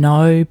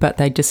know, but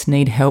they just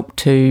need help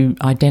to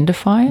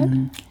identify it?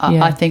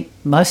 I think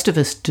most of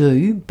us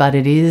do, but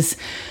it is...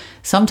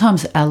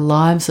 Sometimes our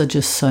lives are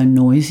just so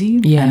noisy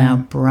and our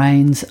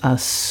brains are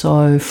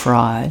so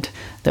fried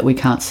that we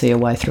can't see a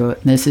way through it.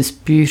 And there's this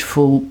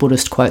beautiful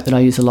Buddhist quote that I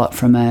use a lot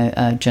from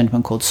a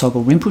gentleman called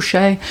Sogyal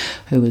Rinpoche,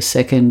 who was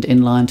second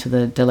in line to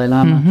the Dalai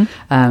Lama.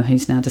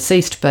 He's now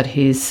deceased, but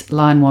his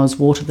line was,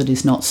 water that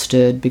is not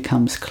stirred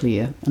becomes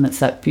clear. And it's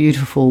that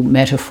beautiful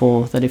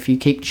metaphor that if you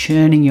keep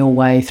churning your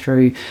way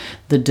through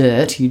the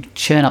dirt, you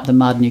churn up the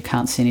mud and you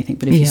can't see anything.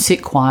 But if you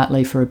sit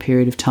quietly for a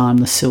period of time,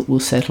 the silt will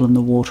settle and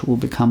the water will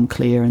become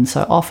clear. And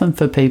so often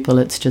for people,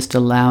 it's just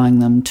allowing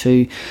them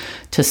to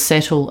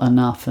settle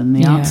enough, and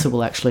the answer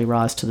will actually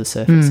rise to the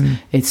surface.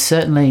 It's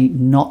certainly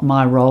not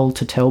my role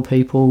to tell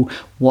people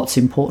what's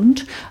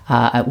important.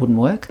 It wouldn't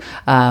work.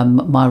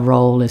 My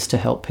role is to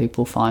help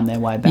people find their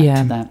way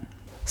back to that.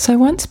 So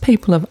once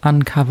people have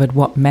uncovered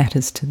what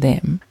matters to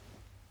them,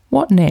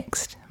 what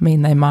next? I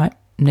mean, they might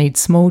need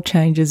small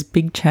changes,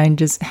 big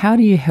changes. How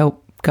do you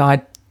help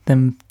guide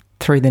them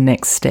through the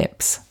next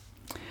steps?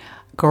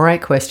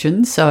 Great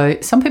question. So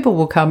some people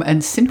will come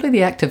and simply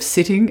the act of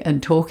sitting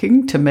and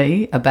talking to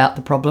me about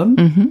the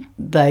problem,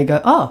 they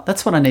go, oh,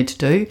 that's what I need to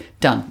do.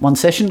 Done. One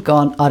session,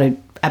 gone. I do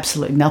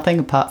absolutely nothing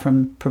apart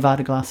from provide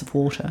a glass of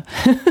water.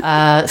 So,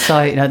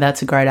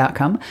 that's a great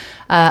outcome.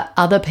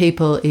 Other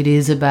people, it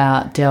is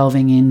about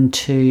delving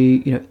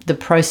into, the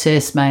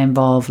process may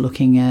involve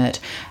looking at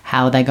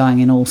how they're going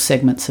in all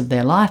segments of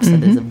their life. So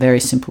there's a very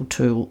simple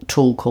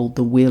tool called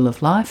the Wheel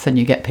of Life, and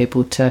you get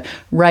people to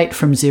rate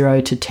from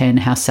 0 to 10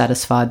 how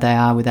satisfied they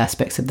are with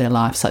aspects of their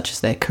life, such as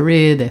their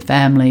career, their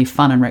family,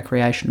 fun and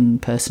recreation,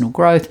 personal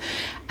growth.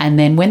 And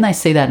then when they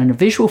see that in a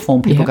visual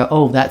form, people go,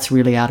 oh, that's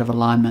really out of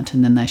alignment,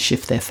 and then they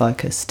shift their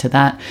focus to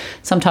that.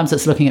 Sometimes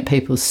it's looking at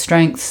people's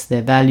strengths,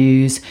 their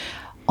values.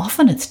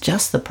 Often it's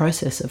just the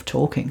process of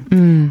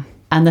talking.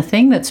 And the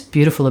thing that's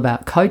beautiful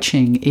about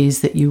coaching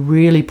is that you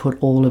really put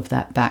all of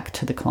that back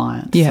to the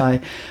client. So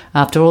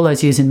after all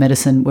those years in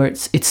medicine, where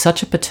it's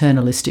such a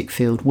paternalistic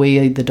field,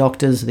 we, the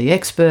doctors, are the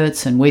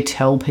experts, and we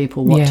tell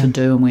people what to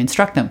do and we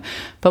instruct them.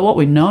 But what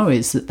we know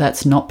is that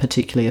that's not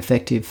particularly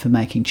effective for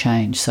making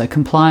change. So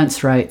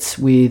compliance rates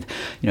with,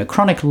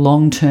 chronic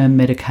long-term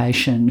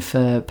medication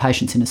for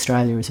patients in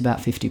Australia is about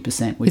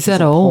 50%, which is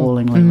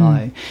appallingly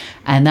low.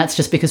 And that's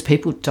just because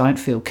people don't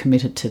feel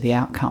committed to the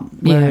outcome.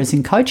 Whereas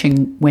in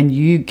coaching, when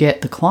you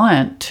get the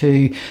client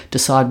to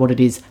decide what it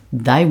is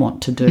they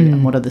want to do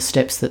and what are the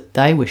steps that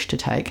they wish to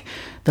take,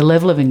 the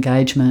level of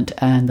engagement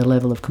and the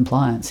level of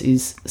compliance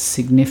is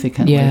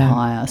significantly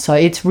higher. So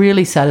it's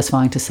really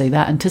satisfying to see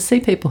that, and to see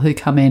people who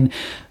come in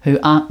who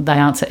they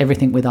answer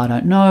everything with "I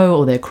don't know,"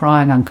 or they're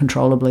crying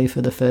uncontrollably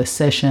for the first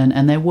session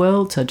and their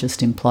worlds are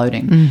just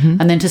imploding.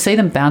 And then to see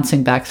them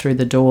bouncing back through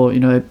the door,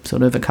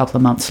 sort of a couple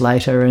of months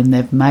later, and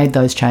they've made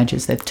those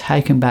changes, they've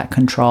taken back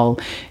control,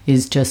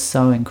 is just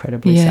so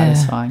incredibly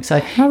satisfying. So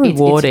how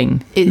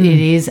rewarding. It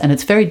is, and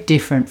it's very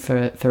different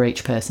for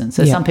each person.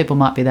 So some people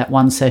might be that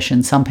one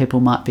session, some people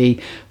might be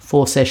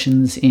 4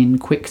 sessions in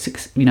quick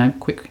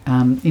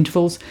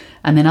intervals,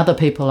 and then other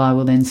people I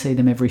will then see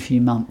them every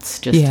few months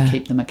just to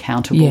keep them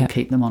accountable,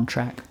 keep them on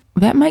track.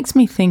 That makes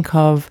me think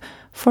of,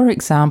 for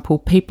example,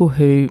 people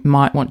who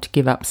might want to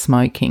give up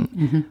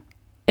smoking.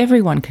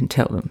 Everyone can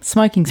tell them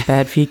smoking's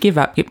bad for you, give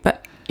up,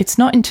 but it's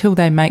not until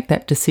they make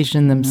that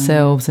decision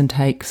themselves and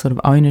take sort of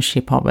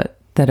ownership of it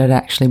that it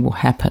actually will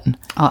happen.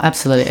 Oh,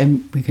 absolutely.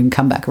 And we can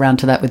come back around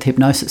to that with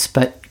hypnosis,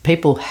 but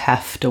people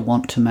have to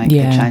want to make the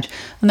change.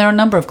 And there are a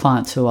number of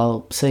clients who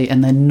I'll see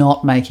and they're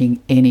not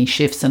making any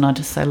shifts, and I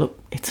just say, look,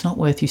 it's not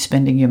worth you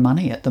spending your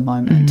money at the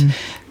moment.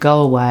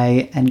 Go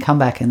away and come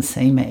back and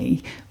see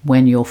me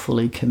when you're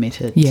fully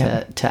committed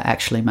to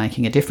actually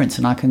making a difference,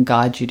 and I can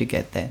guide you to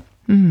get there.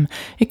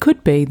 It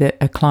could be that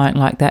a client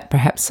like that,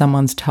 perhaps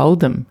someone's told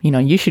them,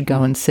 you should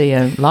go and see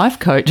a life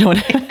coach.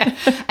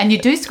 And you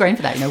do screen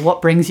for that,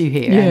 what brings you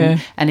here?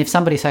 And if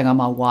somebody's saying,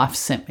 my wife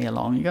sent me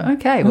along, you go,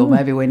 okay, well,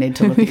 maybe we need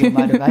to look at your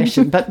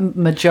motivation. But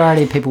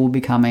majority of people will be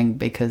coming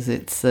because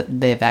it's that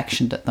they've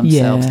actioned it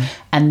themselves.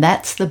 And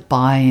that's the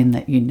buy-in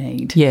that you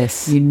need.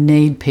 Yes. You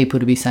need people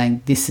to be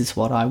saying, this is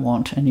what I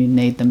want, and you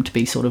need them to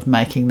be sort of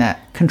making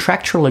that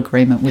contractual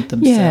agreement with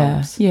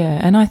themselves. Yeah.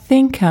 And I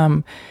think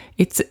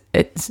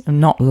it's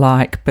not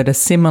like, but a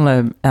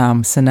similar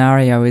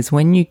scenario is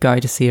when you go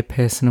to see a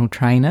personal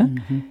trainer,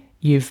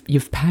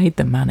 you've paid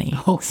the money.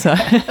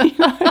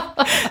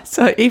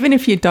 So even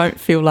if you don't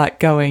feel like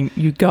going,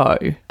 you go.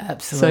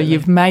 Absolutely. So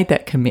you've made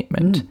that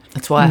commitment.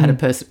 That's why I had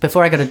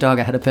before I got a dog,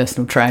 I had a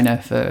personal trainer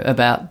for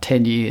about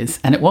 10 years.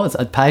 And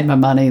I'd paid my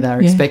money, they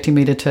were expecting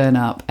me to turn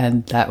up,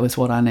 and that was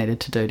what I needed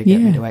to do to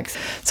get me to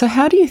exercise. So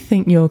how do you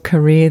think your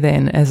career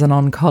then as an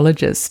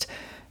oncologist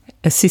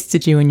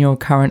assisted you in your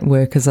current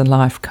work as a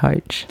life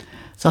coach?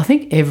 So I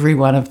think every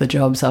one of the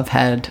jobs I've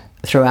had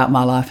throughout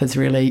my life has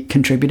really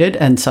contributed.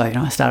 And so,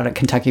 I started at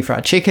Kentucky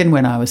Fried Chicken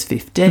when I was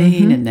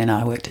 15, and then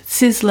I worked at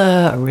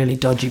Sizzler, a really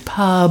dodgy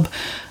pub,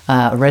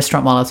 a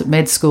restaurant while I was at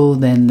med school.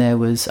 Then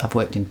I've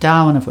worked in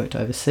Darwin, I've worked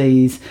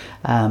overseas,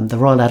 the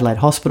Royal Adelaide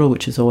Hospital,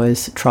 which is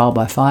always trial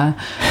by fire.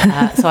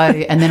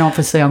 And then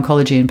obviously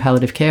oncology and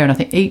palliative care. And I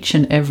think each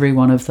and every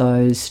one of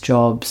those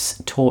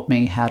jobs taught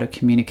me how to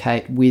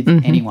communicate with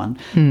anyone,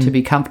 to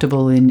be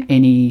comfortable in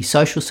any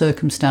social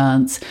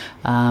circumstance,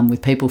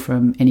 with people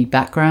from any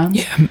background.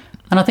 Yeah.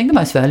 And I think the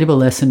most valuable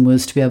lesson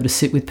was to be able to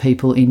sit with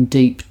people in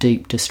deep,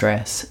 deep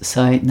distress.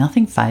 So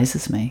nothing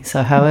phases me.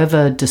 So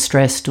however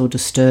distressed or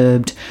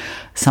disturbed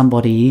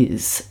somebody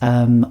is,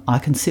 I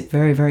can sit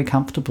very, very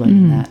comfortably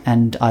in that,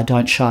 and I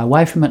don't shy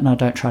away from it, and I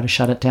don't try to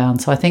shut it down.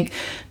 So I think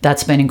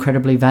that's been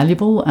incredibly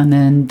valuable. And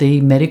then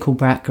the medical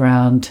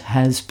background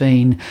has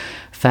been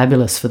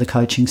fabulous for the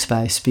coaching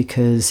space,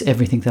 because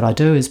everything that I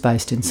do is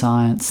based in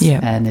science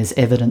and there's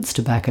evidence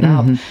to back it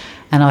up.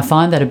 And I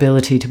find that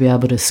ability to be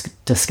able to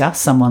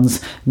discuss someone's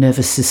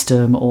nervous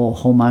system or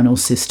hormonal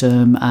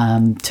system,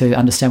 to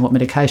understand what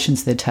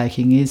medications they're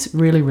taking, is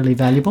really, really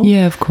valuable.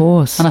 Yeah, of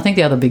course. And I think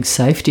the other big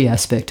safety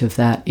aspect of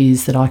that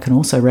is that I can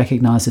also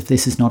recognise if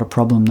this is not a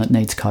problem that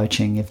needs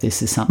coaching, if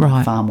this is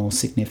something far more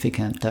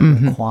significant that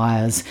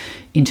requires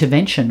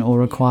intervention or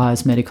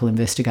requires medical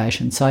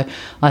investigation. So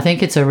I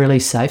think it's a really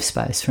safe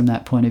space from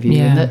that point of view.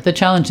 Yeah. And the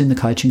challenge in the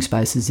coaching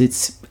space is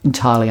it's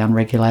entirely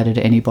unregulated.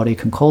 Anybody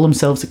can call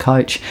themselves a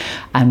coach.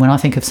 And when I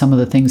think of some of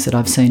the things that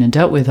I've seen and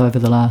dealt with over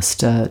the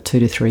last 2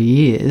 to 3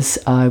 years,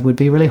 I would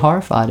be really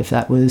horrified if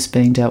that was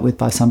being dealt with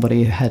by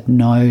somebody who had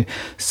no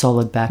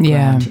solid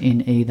background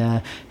in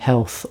either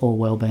health or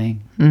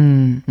well-being.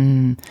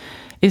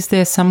 Is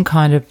there some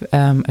kind of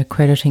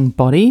accrediting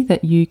body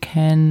that you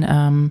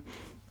can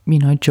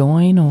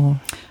join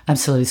or?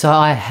 Absolutely. So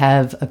I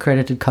have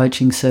accredited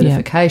coaching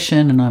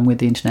certification, and I'm with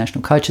the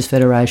International Coaches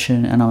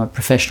Federation, and I'm a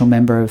professional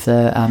member of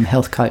the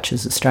Health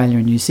Coaches Australia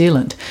and New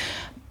Zealand.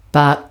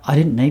 But I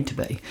didn't need to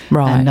be.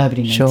 Right. And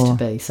nobody needs to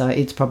be. So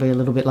it's probably a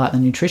little bit like the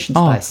nutrition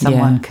space.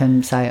 Someone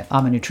can say,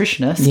 I'm a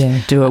nutritionist.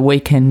 Yeah, do a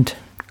weekend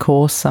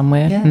course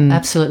somewhere. Yeah,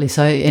 absolutely.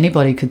 So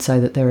anybody could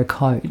say that they're a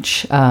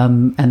coach,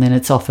 and then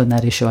it's often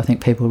that issue. I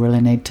think people really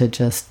need to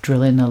just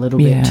drill in a little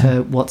bit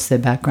to what's their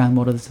background,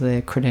 what are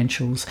their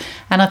credentials.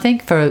 And I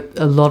think for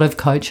a lot of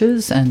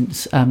coaches,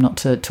 and not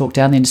to talk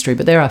down the industry,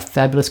 but there are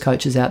fabulous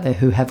coaches out there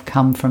who have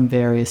come from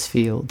various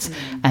fields,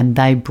 and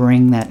they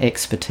bring that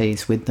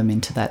expertise with them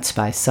into that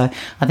space. So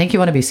I think you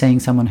want to be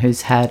seeing someone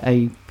who's had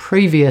a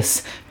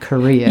previous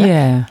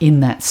career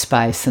in that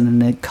space, and then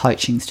the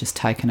coaching's just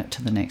taken it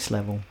to the next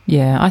level.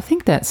 Yeah, I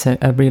think that's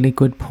a really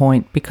good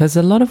point, because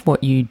a lot of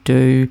what you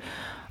do,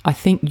 I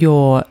think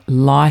your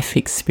life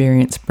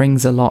experience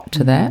brings a lot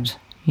to that,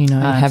 you know,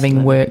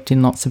 having worked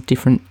in lots of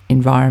different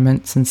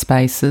environments and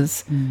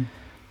spaces. And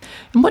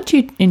what do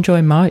you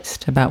enjoy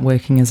most about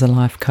working as a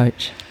life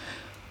coach?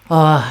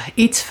 Oh,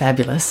 it's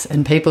fabulous.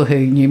 And people who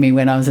knew me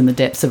when I was in the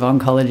depths of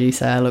oncology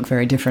say I look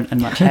very different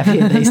and much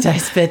happier these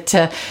days.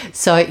 But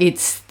so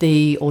it's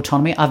the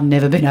autonomy. I've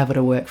never been able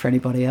to work for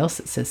anybody else.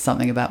 It says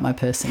something about my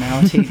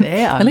personality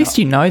there. At least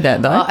you know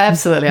that, though. Oh,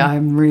 absolutely.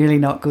 I'm really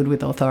not good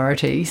with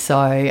authority.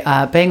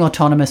 So being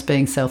autonomous,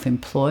 being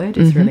self-employed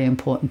is really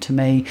important to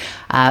me.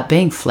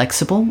 Being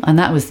flexible. And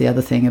that was the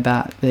other thing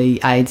about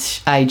the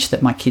age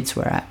that my kids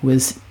were at,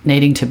 was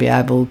needing to be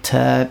able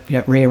to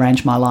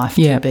rearrange my life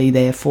to be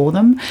there for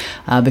them.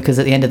 Because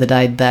at the end of the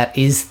day, that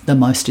is the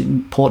most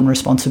important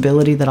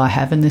responsibility that I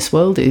have in this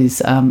world,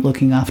 is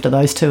looking after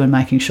those two and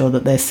making sure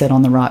that they're set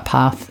on the right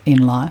path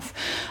in life.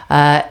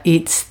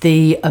 It's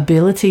the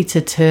ability to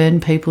turn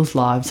people's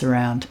lives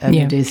around, and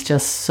it is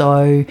just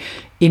so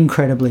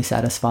incredibly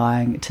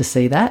satisfying to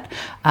see that.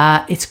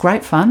 It's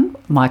great fun.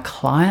 My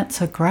clients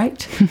are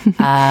great.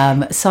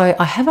 So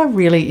I have a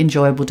really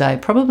enjoyable day.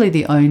 Probably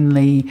the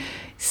only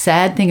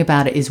sad thing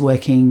about it is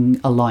working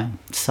alone.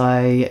 So,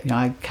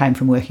 I came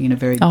from working in a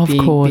very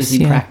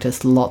busy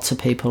practice, lots of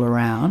people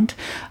around,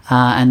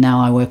 and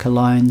now I work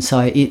alone.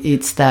 So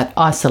it's that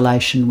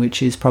isolation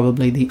which is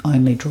probably the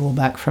only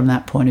drawback from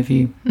that point of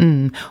view.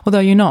 Although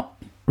you're not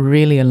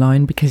really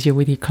alone because you're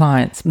with your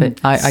clients, but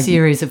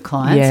series of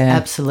clients,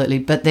 absolutely.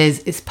 But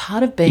it's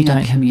part of being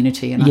a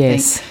community, and I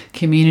think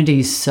community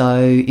is so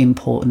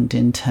important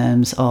in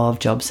terms of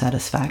job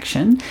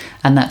satisfaction,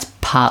 and that's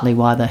partly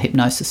why the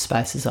hypnosis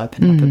space has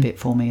opened up a bit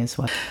for me as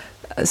well.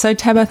 So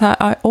Tabitha,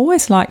 I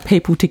always like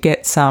people to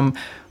get some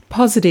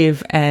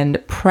positive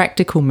and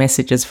practical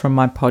messages from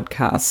my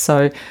podcast.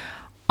 So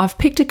I've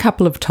picked a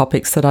couple of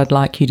topics that I'd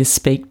like you to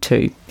speak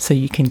to, so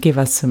you can give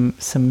us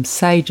some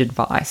sage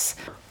advice.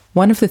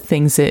 One of the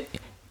things that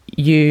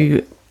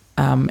you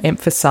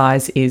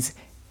emphasise is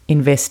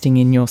investing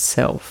in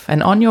yourself.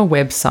 And on your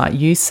website,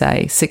 you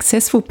say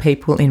successful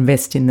people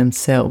invest in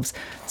themselves.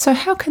 So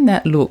how can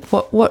that look?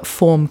 What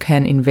form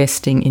can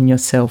investing in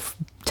yourself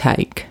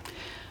take?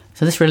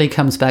 So this really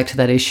comes back to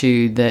that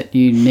issue that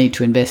you need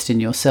to invest in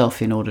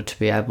yourself in order to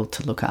be able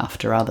to look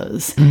after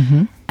others.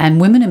 And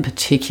women in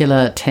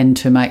particular tend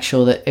to make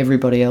sure that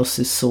everybody else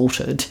is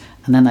sorted,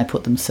 and then they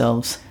put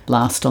themselves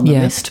last on the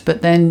list.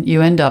 But then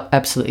you end up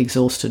absolutely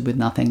exhausted with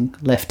nothing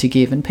left to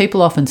give. And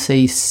people often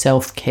see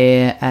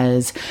self-care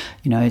as,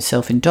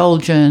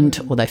 self-indulgent,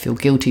 or they feel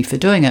guilty for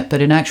doing it.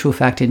 But in actual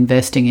fact,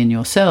 investing in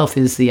yourself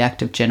is the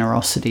act of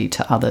generosity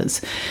to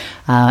others.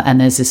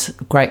 And there's this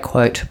great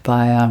quote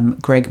by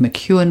Greg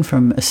McKeown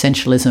from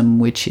Essentialism,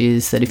 which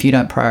is that if you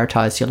don't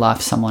prioritise your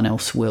life, someone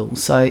else will.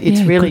 So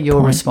it's really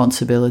your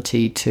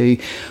responsibility to,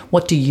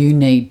 what do you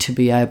need to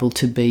be able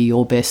to be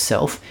your best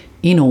self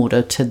in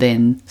order to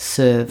then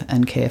serve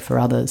and care for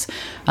others.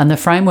 And the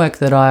framework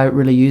that I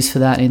really use for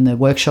that in the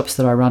workshops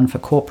that I run for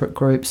corporate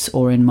groups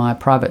or in my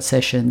private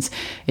sessions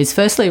is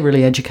firstly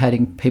really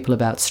educating people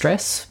about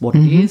stress, what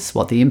it is,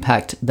 what the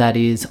impact that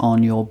is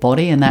on your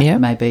body, and that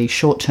may be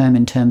short-term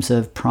in terms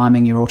of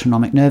priming your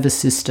autonomic nervous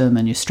system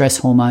and your stress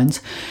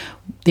hormones,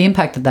 the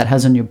impact that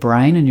has on your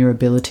brain and your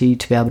ability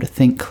to be able to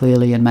think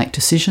clearly and make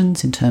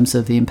decisions in terms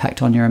of the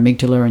impact on your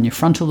amygdala and your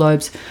frontal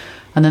lobes.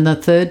 And then the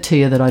third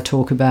tier that I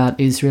talk about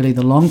is really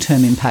the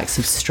long-term impacts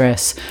of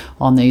stress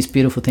on these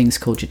beautiful things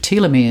called your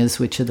telomeres,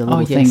 which are the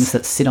little things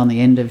that sit on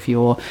the end of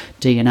your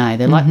DNA.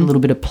 They're like a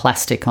little bit of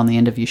plastic on the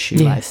end of your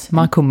shoelace. Yeah.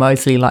 Michael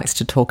Mosley likes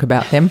to talk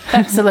about them.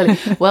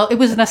 Absolutely. Well, it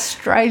was an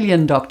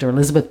Australian doctor,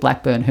 Elizabeth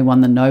Blackburn, who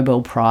won the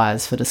Nobel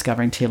Prize for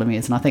discovering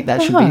telomeres, and I think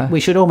that should be, we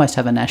should almost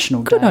have a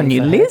national day. Good on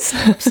you, Liz.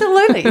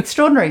 Absolutely.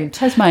 Extraordinary.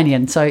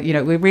 Tasmanian. So,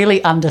 we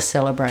really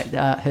under-celebrate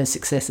her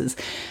successes.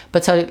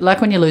 But so,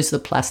 like when you lose the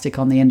plastic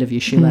on the end of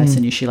your shoelace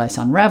and your shoelace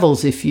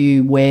unravels, if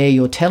you wear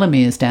your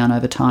telomeres down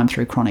over time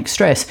through chronic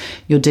stress,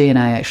 your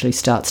DNA actually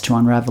starts to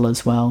unravel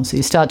as well. So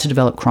you start to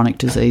develop chronic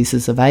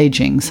diseases of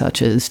aging,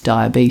 such as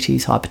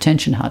diabetes,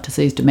 hypertension, heart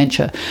disease,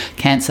 dementia,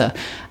 cancer.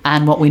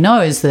 And what we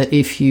know is that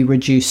if you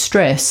reduce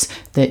stress,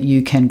 that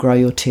you can grow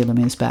your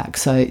telomeres back.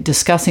 So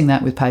discussing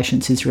that with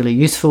patients is really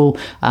useful.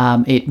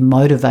 It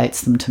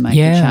motivates them to make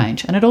a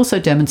change. And it also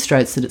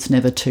demonstrates that it's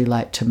never too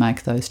late to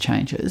make those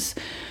changes.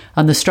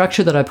 And the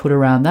structure that I put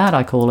around that,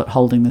 I call it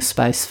holding the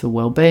space for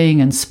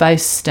well-being. And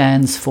SPACE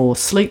stands for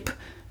sleep,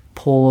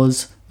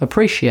 pause,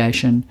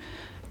 appreciation,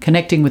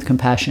 connecting with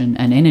compassion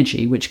and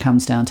energy, which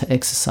comes down to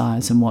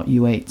exercise and what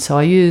you eat. So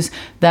I use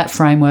that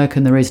framework,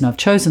 and the reason I've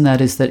chosen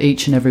that is that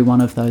each and every one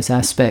of those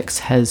aspects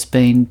has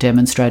been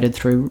demonstrated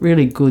through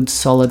really good,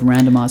 solid,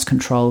 randomised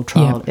controlled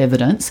trial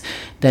evidence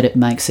that it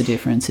makes a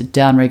difference. It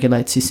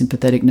downregulates your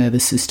sympathetic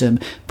nervous system,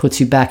 puts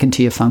you back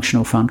into your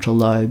functional frontal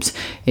lobes.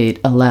 It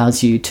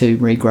allows you to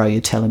regrow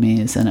your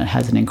telomeres, and it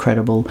has an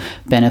incredible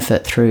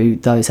benefit through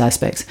those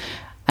aspects.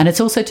 And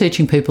it's also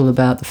teaching people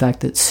about the fact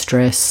that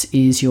stress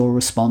is your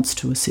response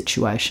to a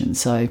situation.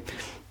 So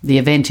the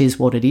event is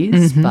what it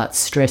is, but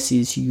stress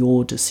is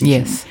your decision.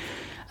 Yes.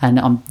 And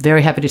I'm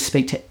very happy to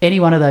speak to any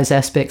one of those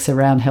aspects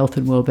around health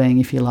and well-being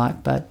if you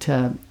like. But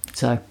I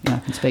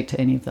can speak to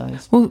any of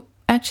those. Well,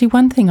 actually,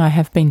 one thing I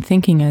have been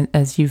thinking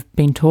as you've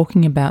been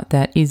talking about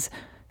that is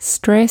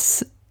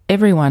stress.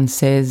 Everyone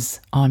says,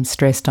 I'm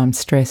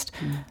stressed.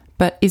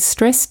 But is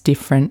stress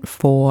different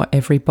for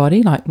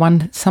everybody? Like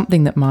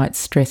something that might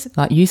stress,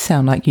 like you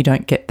sound like you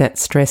don't get that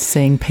stress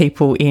seeing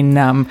people in,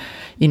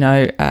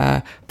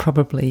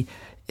 probably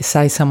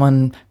say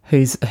someone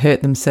who's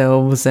hurt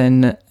themselves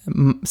and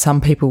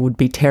some people would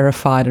be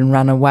terrified and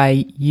run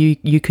away.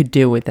 You could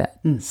deal with that.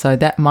 So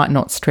that might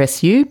not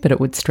stress you, but it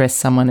would stress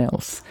someone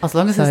else. As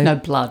long as there's no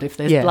blood. If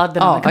there's blood,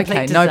 then I'm a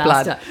complete disaster. No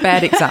blood.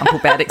 Bad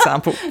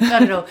example.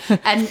 Not at all.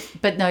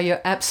 But no,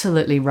 you're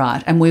absolutely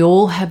right. And we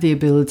all have the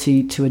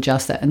ability to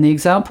adjust that. And the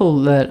example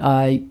that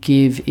I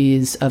give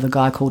is of a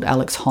guy called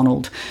Alex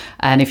Honnold.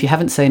 And if you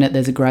haven't seen it,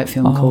 there's a great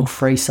film called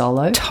Free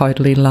Solo.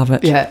 Totally love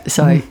it. Yeah.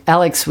 So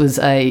Alex was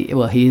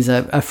he is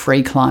a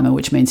free climber,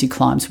 which means he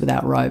climbs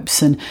without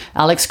ropes. And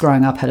Alex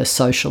growing up had a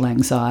social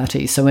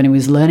anxiety. So when he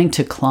was learning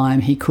to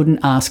climb, he couldn't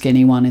ask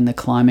anyone in the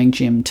climbing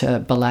gym to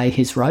belay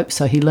his ropes.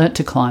 So he learnt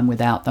to climb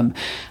without them.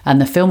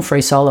 And the film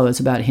Free Solo is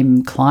about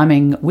him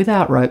climbing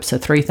without ropes a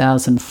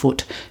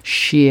 3,000-foot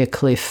sheer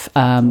cliff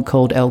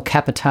called El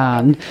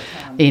Capitan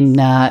in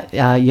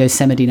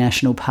Yosemite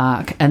National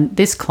Park. And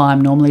this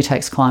climb normally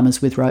takes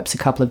climbers with ropes a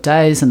couple of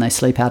days and they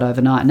sleep out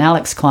overnight. And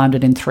Alex climbed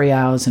it in 3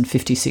 hours and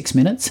 56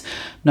 minutes,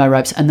 no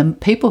ropes. And the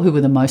people who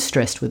were the most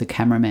stressed were the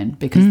cameramen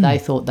because they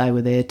thought they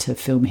were there to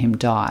film him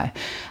die.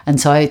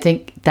 And so I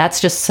think that's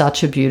just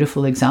such a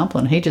beautiful example.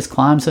 And he just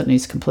climbs it and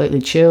he's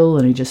completely chill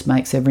and he just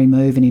makes every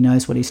move and he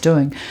knows what he's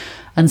doing.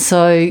 And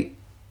so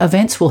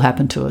events will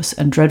happen to us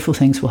and dreadful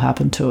things will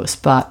happen to us,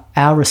 but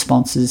our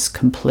response is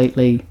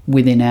completely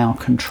within our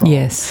control.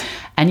 Yes.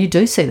 And you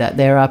do see that.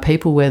 There are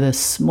people where the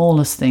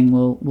smallest thing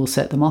will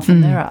set them off,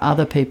 and there are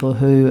other people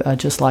who are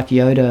just like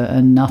Yoda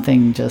and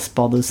nothing just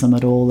bothers them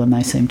at all and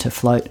they seem to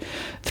float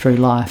through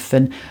life.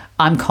 And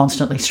I'm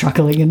constantly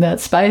struggling in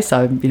that space.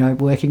 I'm,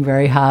 working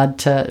very hard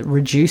to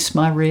reduce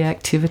my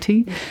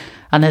reactivity.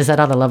 And there's that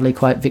other lovely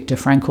quote, Viktor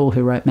Frankl,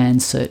 who wrote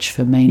Man's Search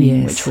for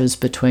Meaning, which was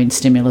between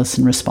stimulus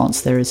and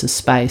response there is a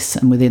space,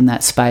 and within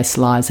that space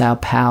lies our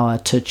power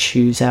to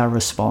choose our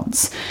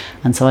response.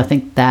 And so I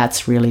think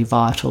that's really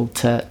vital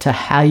to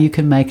how you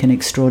can make an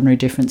extraordinary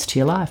difference to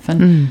your life.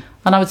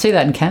 And I would see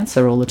that in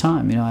cancer all the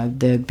time.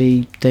 There'd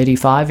be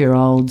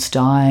 35-year-olds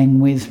dying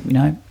with,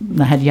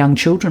 they had young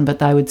children, but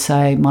they would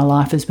say, my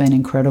life has been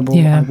incredible.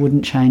 Yeah. I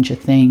wouldn't change a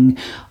thing.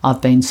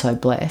 I've been so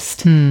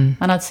blessed. And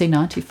I'd see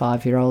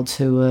 95-year-olds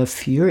who were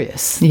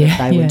furious that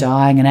they were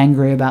dying and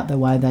angry about the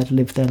way they'd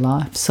lived their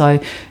life. So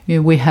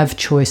we have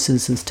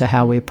choices as to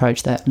how we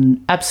approach that.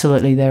 And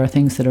absolutely there are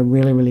things that are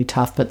really, really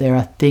tough, but there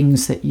are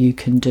things that you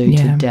can do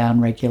to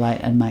down-regulate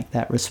and make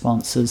that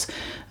response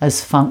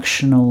as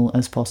functional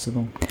as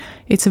possible.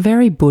 It's a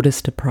very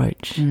Buddhist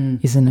approach,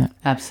 isn't it?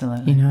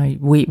 Absolutely.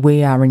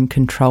 We are in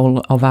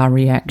control of our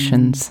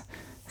reactions.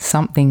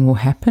 Something will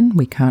happen.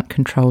 We can't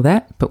control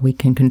that, but we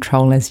can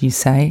control, as you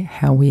say,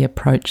 how we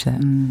approach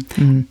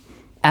that.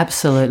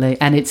 Absolutely.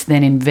 And it's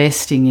then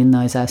investing in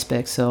those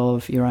aspects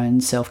of your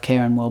own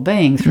self-care and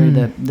well-being through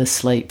the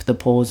sleep, the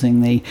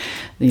pausing,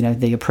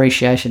 the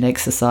appreciation,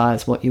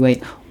 exercise, what you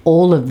eat.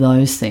 All of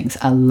those things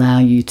allow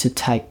you to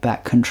take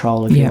back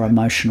control of your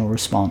emotional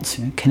response.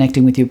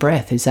 Connecting with your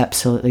breath is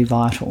absolutely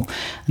vital.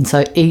 And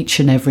so each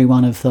and every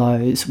one of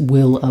those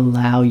will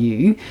allow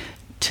you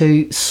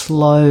to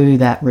slow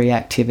that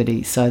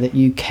reactivity so that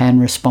you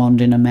can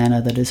respond in a manner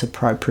that is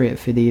appropriate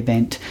for the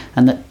event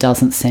and that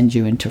doesn't send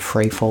you into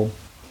free fall.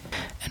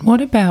 And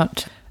what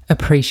about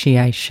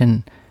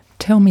appreciation?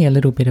 Tell me a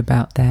little bit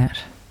about that.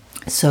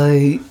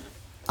 So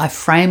I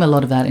frame a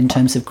lot of that in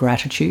terms of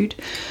gratitude.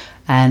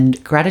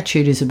 And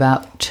gratitude is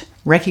about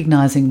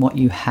recognising what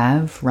you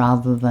have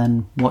rather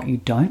than what you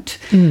don't.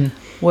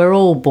 We're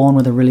all born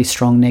with a really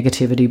strong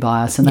negativity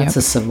bias, and that's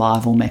a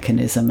survival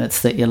mechanism.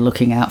 It's that you're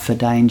looking out for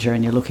danger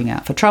and you're looking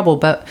out for trouble.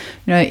 But,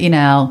 in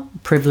our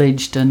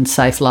privileged and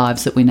safe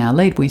lives that we now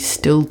lead, we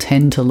still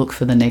tend to look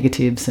for the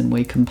negatives and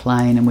we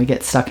complain and we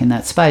get stuck in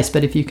that space.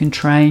 But if you can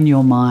train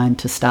your mind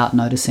to start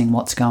noticing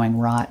what's going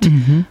right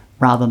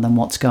rather than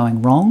what's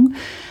going wrong,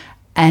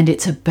 and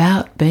it's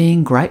about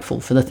being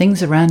grateful for the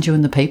things around you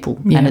and the people.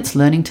 And it's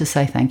learning to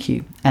say thank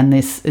you. And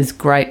this is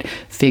great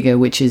figure,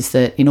 which is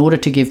that in order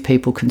to give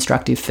people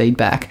constructive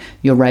feedback,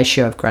 your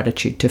ratio of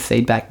gratitude to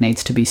feedback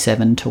needs to be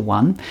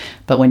 7-1.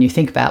 But when you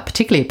think about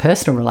particularly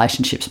personal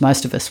relationships,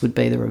 most of us would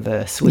be the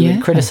reverse. We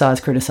would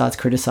criticise,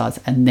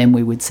 and then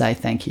we would say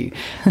thank you.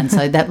 And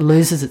so that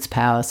loses its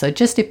power. So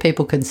just if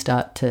people can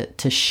start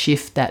to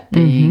shift that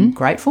being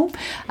grateful,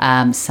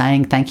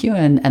 saying thank you,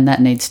 and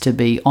that needs to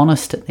be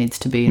honest, it needs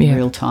to be in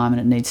real time, and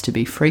it needs to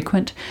be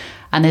frequent.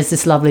 And there's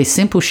this lovely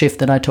simple shift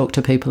that I talk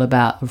to people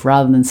about of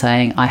rather than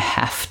saying, I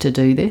have to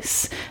do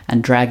this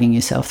and dragging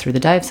yourself through the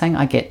day, of saying,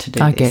 I get to do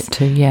this. I get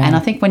to, And I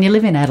think when you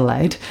live in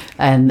Adelaide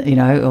and,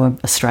 or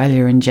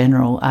Australia in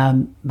general,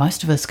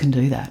 most of us can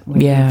do that.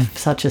 We Yeah. live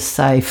such a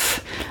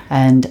safe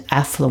and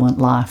affluent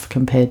life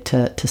compared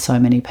to so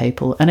many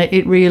people. And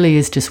it really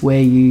is just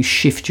where you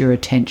shift your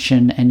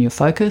attention and your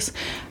focus.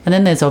 And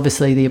then there's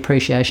obviously the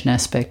appreciation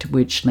aspect,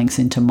 which links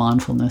into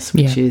mindfulness,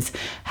 which is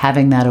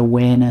having that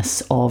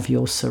awareness of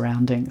your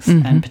surroundings.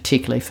 And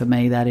particularly for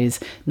me, that is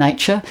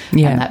nature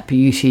and that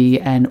beauty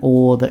and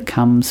awe that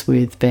comes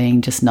with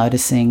being just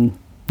noticing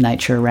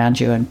nature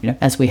around you. And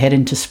as we head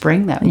into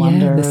spring, that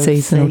wonder the of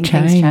seasonal seeing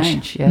change.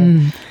 things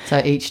change.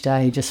 So each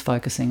day just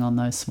focusing on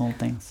those small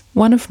things.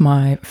 One of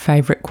my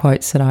favourite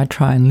quotes that I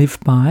try and live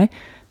by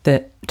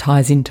that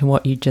ties into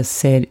what you just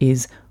said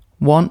is,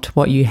 want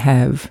what you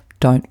have,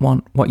 don't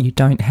want what you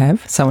don't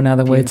have. So in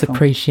other words,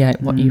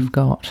 appreciate what you've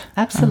got.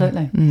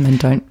 Absolutely. And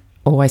don't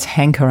always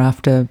hanker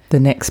after the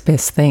next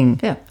best thing.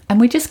 Yeah. And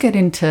we just get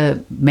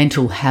into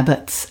mental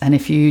habits. And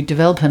if you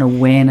develop an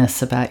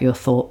awareness about your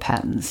thought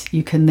patterns,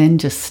 you can then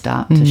just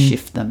start to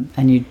shift them,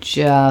 and you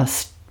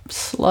just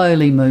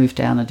slowly move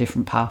down a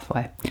different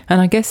pathway.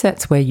 And I guess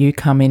that's where you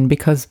come in,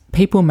 because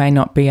people may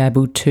not be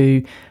able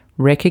to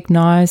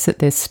recognise that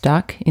they're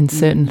stuck in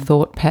certain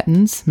thought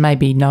patterns.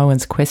 Maybe no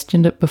one's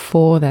questioned it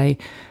before.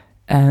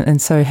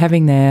 And so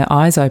having their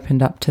eyes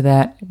opened up to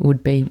that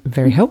would be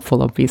very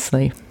helpful,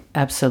 obviously.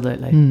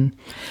 Absolutely.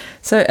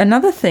 So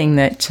another thing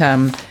that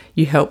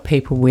you help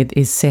people with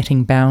is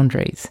setting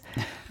boundaries.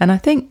 And I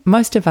think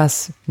most of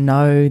us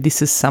know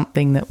this is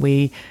something that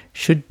we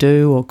should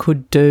do or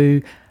could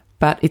do,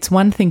 but it's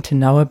one thing to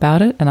know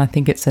about it, and I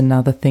think it's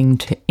another thing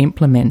to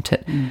implement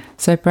it.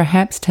 So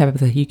perhaps,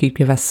 Tabitha, you could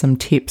give us some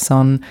tips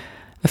on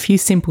a few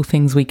simple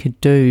things we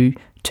could do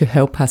to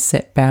help us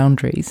set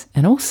boundaries,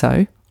 and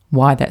also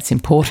why that's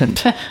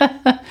important.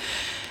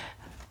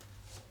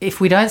 If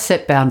we don't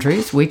set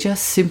boundaries, we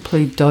just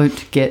simply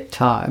don't get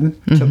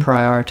time to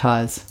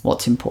prioritise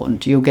what's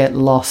important. You'll get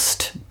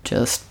lost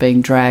just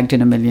being dragged in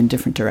a million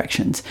different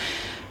directions.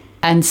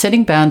 And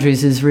setting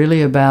boundaries is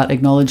really about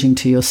acknowledging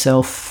to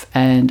yourself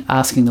and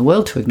asking the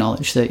world to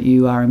acknowledge that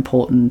you are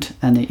important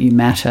and that you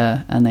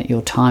matter and that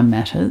your time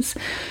matters.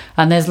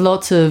 And there's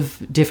lots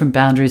of different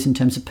boundaries in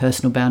terms of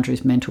personal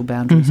boundaries, mental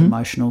boundaries,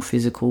 emotional,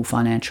 physical,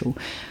 financial.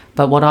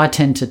 But what I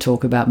tend to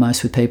talk about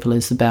most with people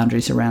is the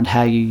boundaries around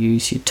how you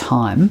use your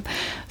time,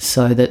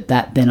 so that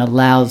then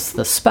allows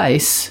the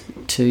space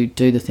to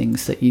do the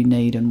things that you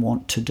need and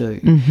want to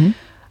do.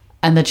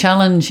 And the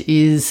challenge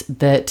is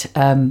that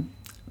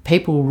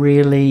people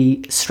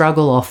really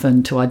struggle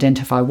often to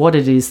identify what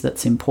it is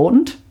that's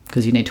important,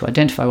 because you need to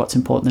identify what's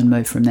important and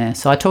move from there.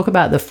 So I talk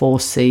about the 4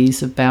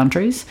 C's of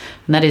boundaries,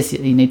 and that is that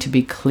you need to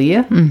be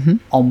clear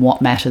on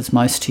what matters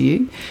most to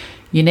you.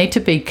 You need to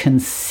be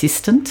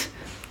consistent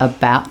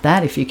about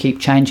that. If you keep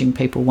changing,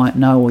 people won't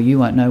know, or you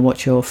won't know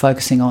what you're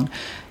focusing on.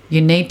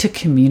 You need to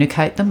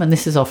communicate them, and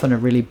this is often a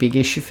really big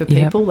issue for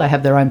people. They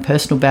have their own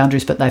personal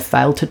boundaries, but they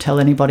fail to tell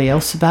anybody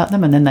else about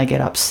them, and then they get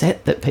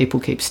upset that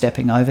people keep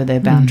stepping over their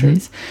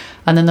boundaries.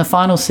 And then the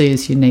final C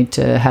is you need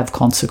to have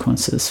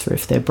consequences for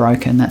if they're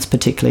broken. That's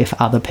particularly if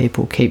other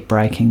people keep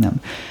breaking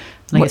them.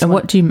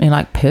 What do you mean,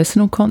 like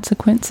personal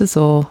consequences,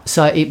 or?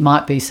 So it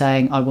might be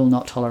saying, I will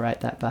not tolerate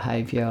that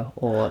behaviour,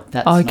 or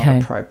that's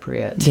not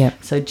appropriate.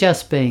 So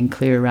just being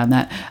clear around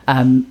that.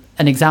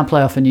 An example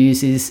I often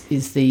use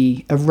is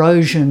the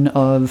erosion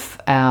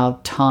of our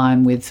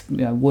time with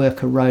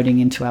work eroding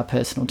into our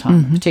personal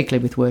time,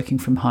 particularly with working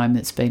from home.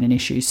 That's been an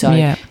issue.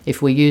 So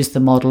if we use the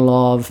model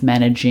of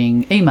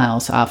managing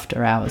emails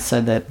after hours,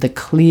 so the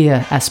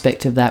clear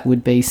aspect of that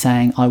would be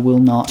saying, I will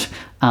not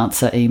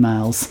answer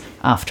emails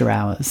after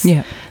hours.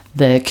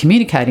 The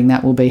communicating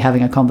that will be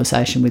having a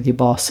conversation with your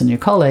boss and your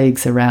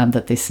colleagues around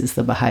that this is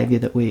the behaviour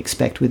that we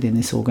expect within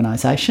this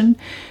organisation.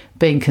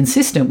 Being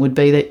consistent would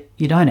be that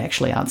you don't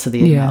actually answer the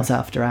emails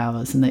after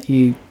hours, and that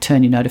you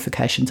turn your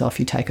notifications off,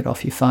 you take it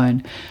off your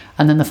phone.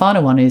 And then the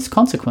final one is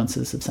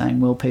consequences of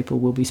saying, well, people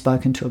will be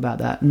spoken to about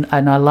that.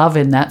 And I love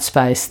in that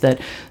space that,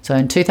 so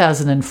in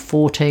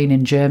 2014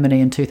 in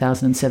Germany and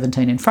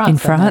 2017 in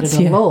France, they made it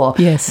a law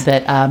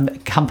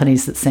that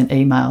companies that sent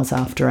emails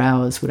after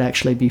hours would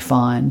actually be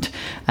fined.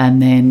 And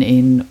then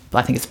in,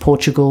 I think it's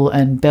Portugal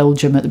and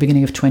Belgium at the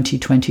beginning of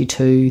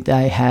 2022,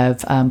 they have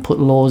put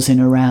laws in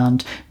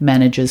around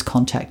managers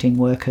contacting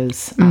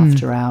workers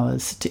after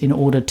hours in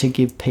order to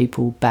give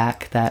people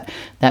back that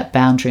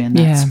boundary and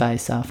that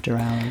space after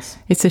hours.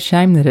 It's a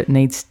shame that it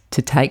needs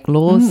to take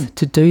laws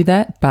to do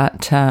that,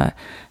 but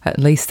at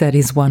least that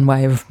is one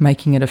way of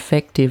making it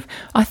effective.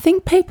 I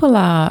think people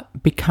are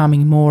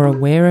becoming more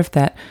aware of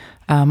that.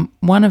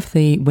 One of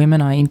the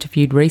women I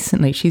interviewed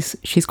recently,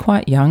 she's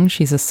quite young,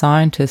 she's a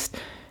scientist.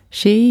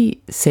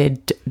 She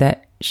said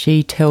that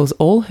she tells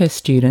all her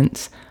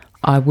students,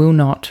 I will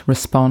not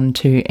respond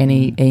to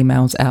any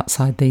emails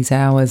outside these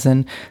hours.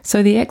 And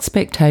so the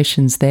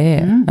expectation's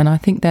there, and I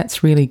think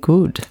that's really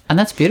good. And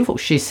that's beautiful.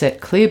 She's set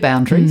clear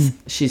boundaries.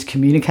 She's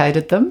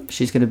communicated them.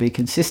 She's going to be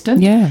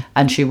consistent.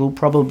 And she will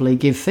probably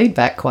give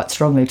feedback quite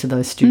strongly to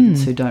those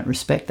students who don't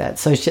respect that.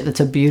 So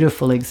that's a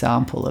beautiful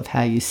example of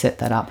how you set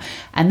that up.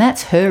 And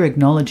that's her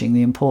acknowledging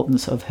the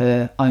importance of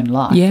her own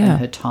life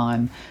and her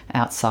time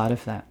outside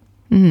of that.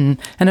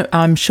 And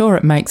I'm sure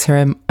it makes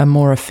her a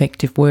more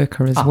effective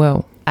worker as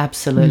well.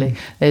 Absolutely.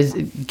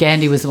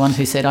 Gandhi was the one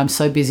who said, I'm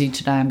so busy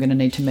today, I'm going to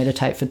need to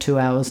meditate for 2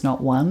 hours,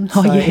 not one.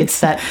 So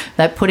it's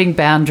that putting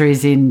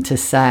boundaries in to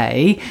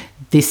say,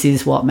 this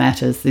is what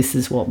matters, this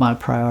is what my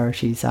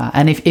priorities are.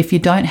 And if you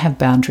don't have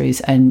boundaries,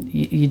 and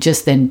you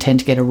just then tend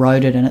to get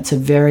eroded, and it's a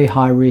very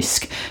high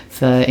risk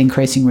for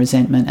increasing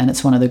resentment, and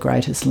it's one of the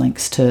greatest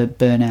links to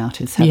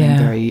burnout is having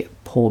very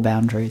poor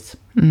boundaries.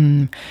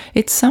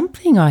 It's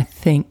something I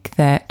think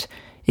that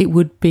it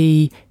would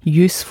be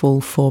useful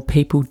for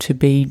people to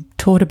be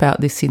taught about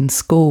this in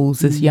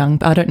schools as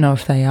young. I don't know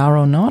if they are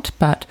or not,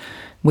 but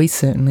we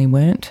certainly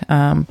weren't.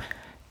 Life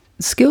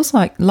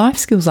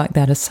skills like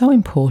that are so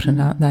important,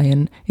 aren't they?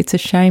 And it's a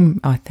shame,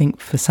 I think,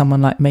 for someone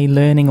like me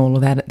learning all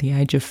of that at the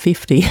age of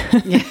 50.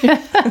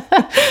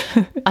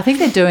 I think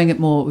they're doing it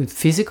more with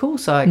physical.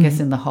 So I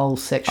guess in the whole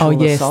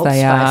sexual assault they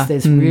space, are.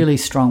 There's really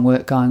strong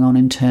work going on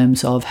in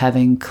terms of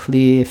having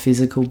clear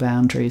physical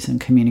boundaries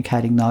and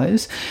communicating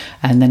those.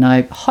 And then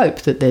I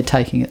hope that they're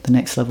taking it the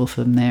next level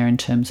from there in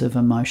terms of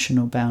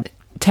emotional boundaries.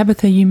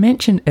 Tabitha, you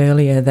mentioned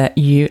earlier that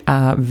you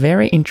are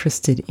very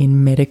interested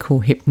in medical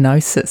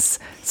hypnosis.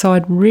 So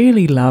I'd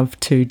really love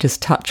to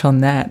just touch on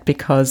that,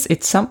 because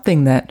it's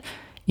something that,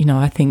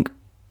 I think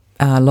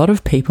a lot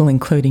of people,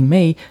 including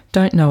me,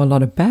 don't know a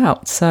lot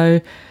about.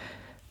 So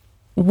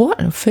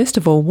first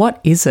of all, what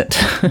is it?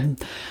 Well,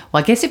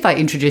 I guess if I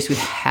introduce with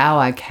how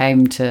I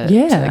came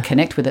to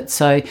connect with it.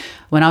 So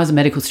when I was a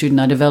medical student,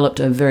 I developed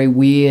a very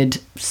weird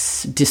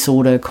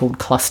disorder called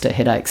cluster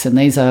headaches. And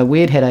these are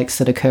weird headaches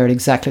that occur at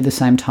exactly the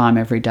same time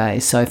every day.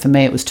 So for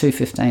me, it was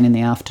 2:15 in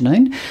the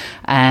afternoon,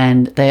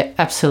 and they're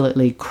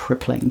absolutely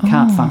crippling,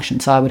 can't function.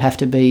 So I would have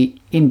to be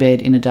in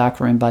bed in a dark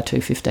room by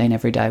 2:15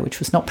 every day, which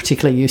was not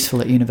particularly useful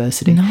at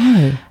university.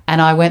 No.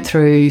 And I went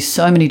through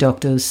so many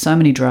doctors, so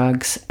many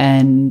drugs,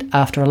 and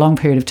after a long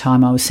period of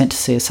time, I was sent to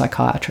see a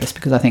psychiatrist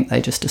because I think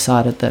they just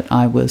decided that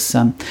I was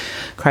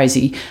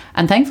crazy.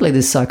 And thankfully,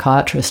 this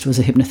psychiatrist was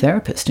a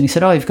hypnotherapist, and he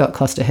said, you've got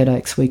cluster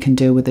headaches, we can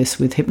deal with this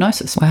with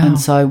hypnosis. Wow. And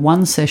so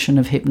one session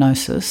of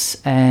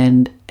hypnosis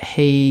and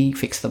he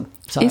fixed them.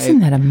 So isn't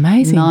that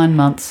amazing? 9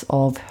 months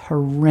of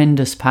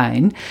horrendous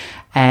pain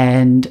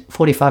and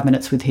 45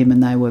 minutes with him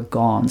and they were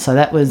gone. So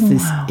that was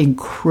this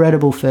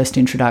incredible first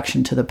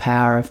introduction to the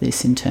power of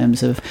this in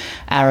terms of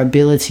our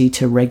ability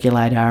to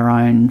regulate our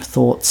own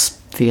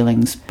thoughts,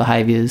 feelings,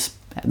 behaviours,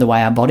 the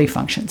way our body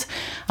functions.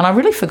 And I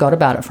really forgot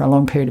about it for a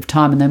long period of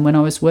time. And then when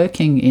I was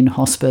working in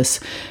hospice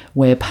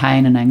where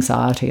pain and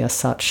anxiety are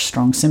such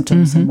strong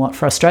symptoms, and what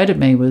frustrated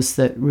me was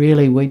that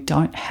really we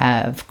don't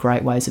have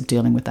great ways of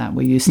dealing with that.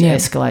 We used to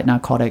escalate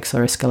narcotics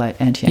or escalate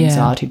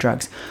anti-anxiety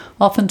drugs,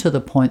 often to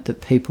the point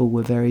that people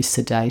were very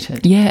sedated.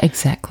 Yeah,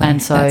 exactly.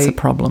 And so that's a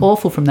problem.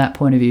 Awful from that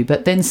point of view.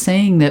 But then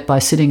seeing that by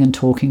sitting and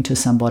talking to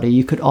somebody,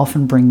 you could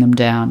often bring them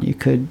down. You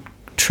could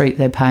treat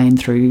their pain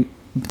through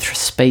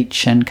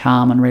speech and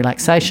calm and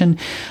relaxation,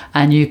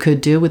 and you could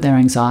deal with their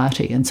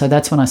anxiety. And so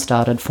that's when I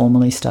started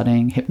formally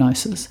studying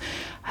hypnosis.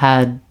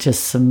 Had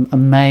just some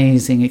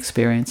amazing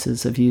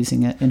experiences of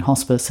using it in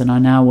hospice, and I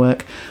now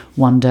work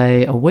 1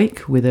 day a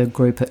week with a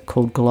group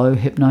called Glow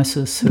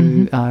Hypnosis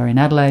who are in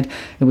Adelaide.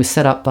 It was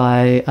set up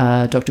by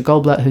Dr.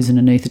 Goldblatt, who's an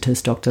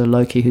anaesthetist, Dr.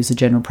 Loki, who's a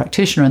general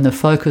practitioner, and the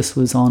focus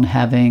was on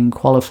having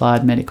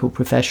qualified medical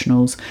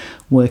professionals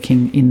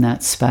working in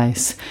that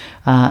space.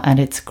 And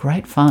it's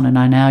great fun, and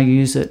I now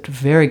use it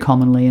very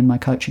commonly in my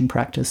coaching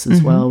practice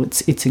as well.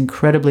 It's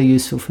incredibly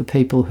useful for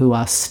people who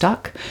are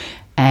stuck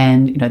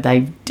and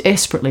they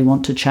desperately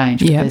want to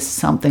change, but there's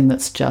something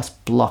that's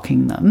just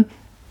blocking them.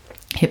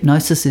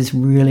 Hypnosis is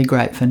really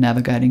great for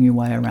navigating your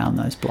way around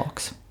those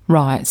blocks.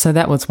 Right, so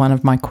that was one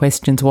of my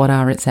questions. What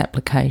are its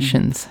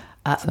applications?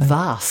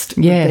 Vast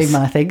would be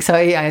my thing. So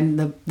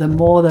and the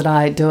more that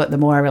I do it, the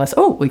more I realise,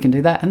 we can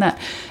do that and that.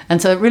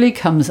 And so it really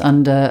comes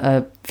under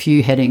a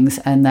few headings,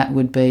 and that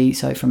would be,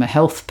 so from a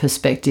health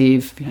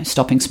perspective,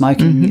 stopping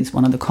smoking is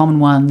one of the common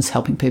ones,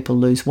 helping people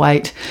lose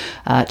weight,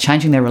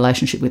 changing their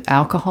relationship with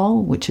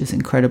alcohol, which is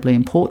incredibly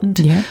important.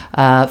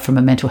 From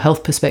a mental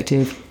health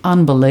perspective,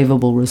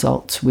 unbelievable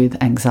results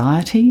with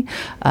anxiety,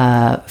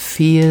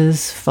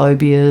 fears,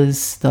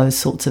 phobias, those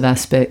sorts of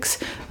aspects,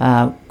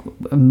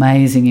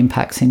 amazing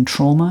impacts in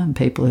trauma and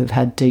people who've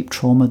had deep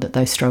trauma that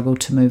they struggle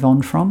to move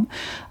on from.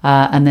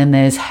 And then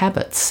there's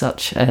habits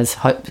such as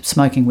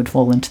smoking would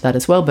fall into that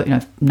as well, but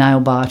nail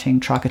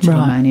biting,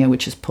 trichotillomania,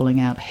 which is pulling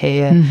out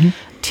hair,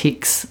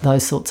 tics,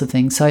 those sorts of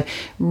things. So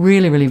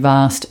really, really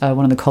vast.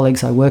 One of the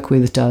colleagues I work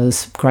with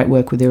does great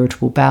work with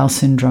irritable bowel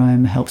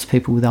syndrome, helps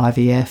people with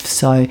IVF.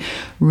 So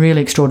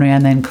really extraordinary.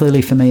 And then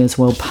clearly for me as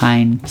well,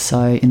 pain.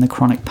 So in the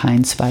chronic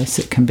pain space,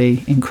 it can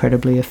be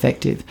incredibly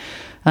effective.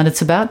 And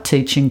it's about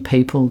teaching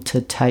people to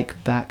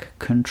take back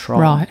control.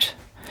 Right.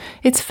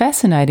 It's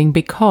fascinating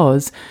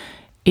because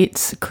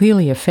it's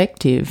clearly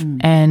effective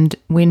and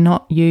we're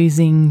not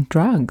using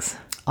drugs.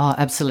 Oh,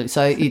 absolutely.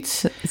 So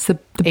it's the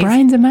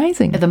brain's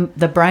amazing.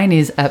 The brain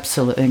is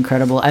absolutely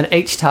incredible. And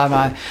each time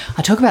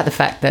I talk about the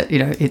fact that,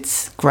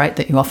 it's great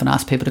that you often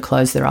ask people to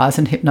close their eyes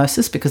in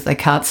hypnosis because they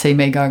can't see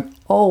me going,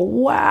 oh,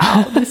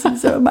 wow, this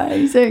is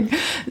amazing.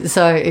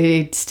 So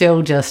it's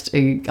still just,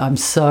 I'm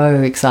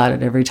so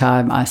excited every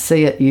time I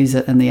see it, use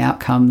it, and the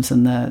outcomes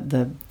and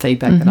the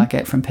feedback that I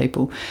get from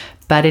people.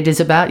 But it is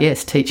about,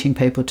 yes, teaching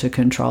people to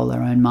control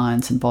their own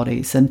minds and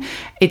bodies. And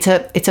it's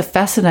a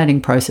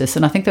fascinating process.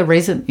 And I think the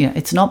reason,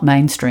 it's not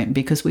mainstream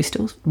because we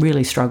still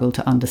really struggle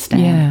to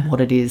understand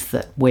what it is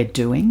that we're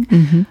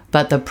doing.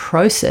 But the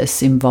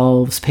process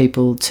involves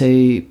people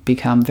to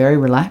become very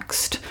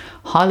relaxed,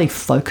 highly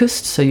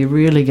focused, so you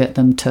really get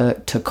them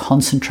to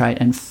concentrate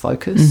and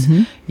focus.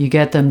 You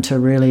get them to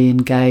really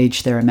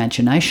engage their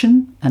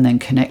imagination and then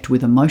connect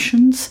with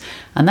emotions,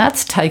 and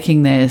that's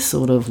taking their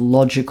sort of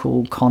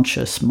logical,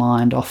 conscious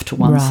mind off to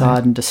one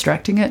side and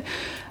distracting it.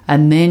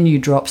 And then you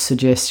drop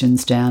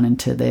suggestions down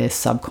into their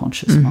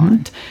subconscious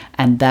mind,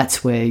 and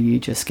that's where you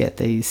just get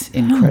these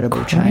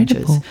incredible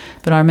changes.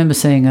 But I remember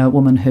seeing a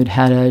woman who'd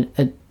had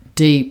a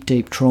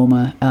deep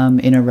trauma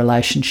in a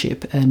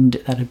relationship, and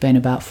that had been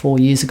about 4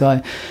 years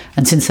ago.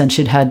 And since then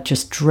she'd had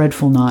just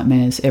dreadful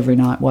nightmares every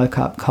night, woke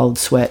up cold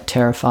sweat,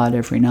 terrified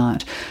every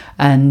night,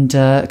 and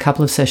a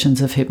couple of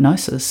sessions of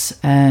hypnosis,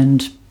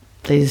 and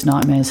these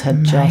nightmares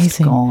had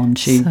just gone.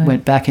 She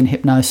went back in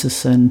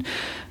hypnosis and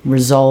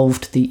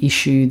resolved the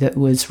issue that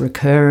was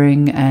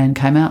recurring and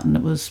came out, and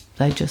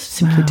they just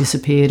simply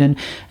disappeared.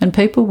 And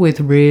people with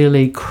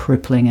really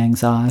crippling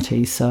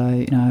anxiety. So,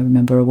 I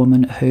remember a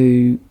woman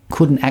who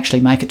couldn't actually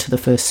make it to the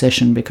first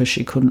session because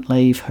she couldn't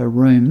leave her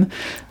room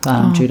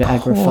due to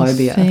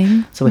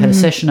agoraphobia. So we had a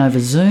session over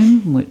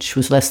Zoom, which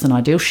was less than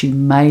ideal. She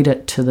made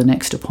it to the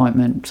next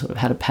appointment, sort of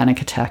had a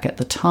panic attack at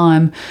the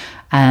time,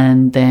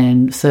 and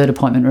then third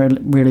appointment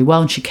really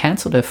well, and she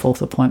cancelled her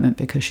fourth appointment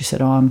because she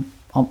said, I'm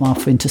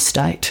off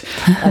interstate.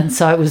 And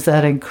so it was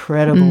that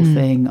incredible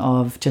thing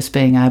of just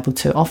being able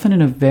to, often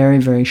in a very,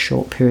 very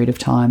short period of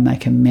time,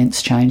 make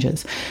immense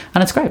changes.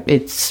 And it's great.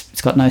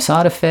 It's got no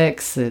side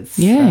effects. It's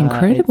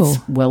incredible.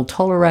 It's well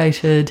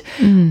tolerated.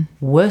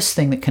 Worst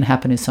thing that can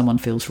happen is someone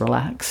feels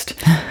relaxed.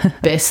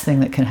 Best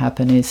thing that can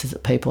happen is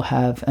that people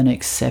have an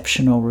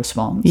exceptional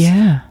response.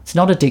 It's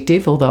not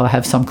addictive, although I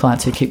have some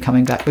clients who keep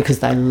coming back because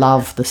they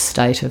love the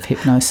state of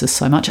hypnosis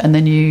so much. And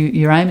then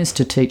your aim is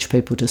to teach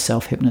people to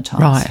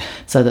self-hypnotise.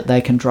 So that they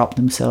can drop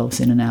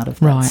themselves in and out of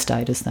that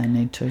state as they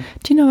need to.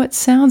 Do you know, it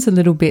sounds a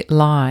little bit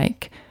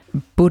like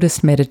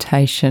Buddhist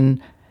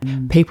meditation,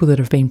 people that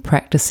have been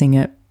practicing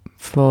it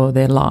for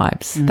their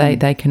lives.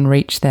 They can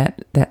reach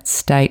that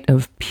state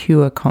of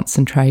pure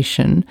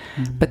concentration,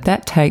 but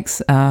that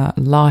takes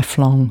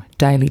lifelong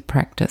daily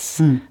practice.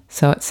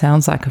 So it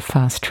sounds like a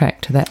fast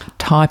track to that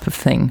type of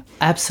thing.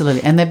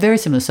 Absolutely, and they're very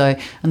similar. So,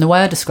 and the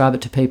way I describe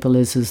it to people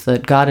is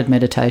that guided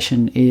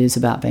meditation is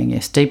about being,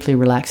 deeply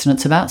relaxed, and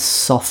it's about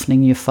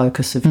softening your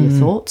focus of your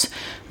thoughts,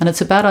 and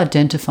it's about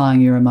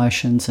identifying your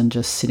emotions and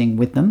just sitting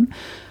with them.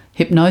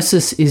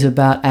 Hypnosis is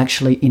about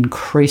actually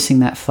increasing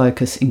that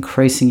focus,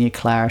 increasing your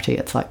clarity.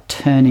 It's like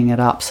turning it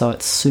up so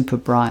it's super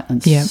bright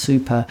and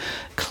super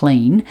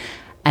clean.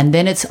 And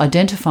then it's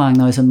identifying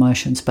those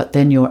emotions, but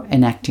then you're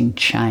enacting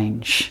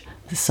change.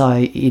 So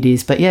it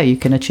is, but you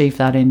can achieve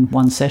that in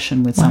one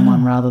session with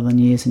someone rather than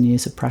years and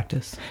years of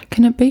practice.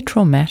 Can it be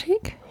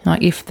traumatic?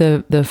 Like if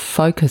the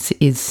focus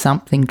is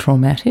something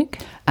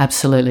traumatic?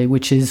 Absolutely,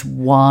 which is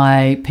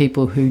why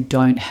people who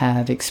don't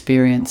have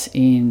experience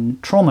in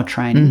trauma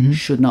training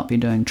should not be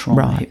doing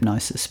trauma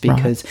hypnosis,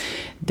 because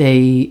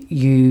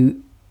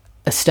you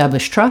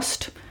establish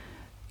trust,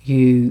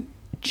 you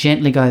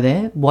gently go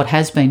there. What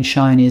has been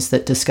shown is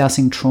that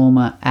discussing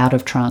trauma out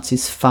of trance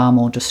is far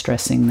more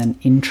distressing than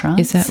in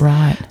trance. Is that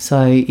right?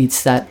 So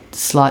it's that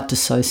slight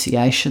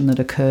dissociation that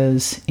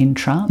occurs in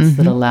trance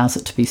that allows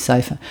it to be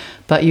safer.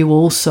 But you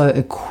also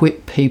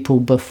equip people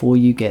before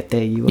you get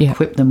there. You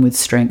equip them with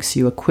strengths.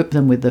 You equip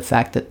them with the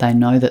fact that they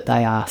know that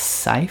they are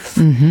safe.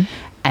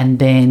 And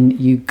then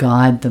you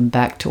guide them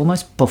back to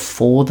almost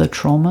before the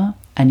trauma,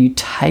 and you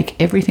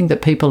take everything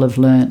that people have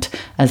learnt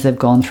as they've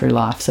gone through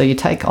life. So you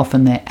take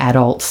often their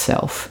adult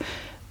self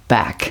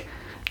back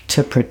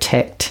to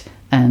protect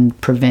and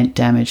prevent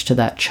damage to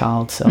that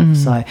child self.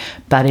 So,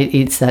 but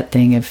it's that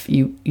thing of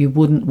you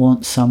wouldn't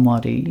want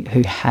somebody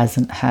who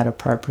hasn't had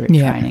appropriate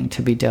training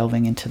to be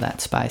delving into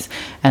that space.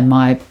 And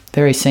my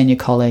very senior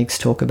colleagues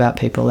talk about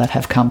people that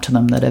have come to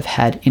them that have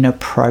had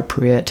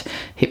inappropriate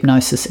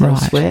hypnosis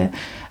elsewhere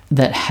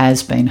that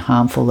has been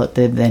harmful, that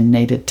they've then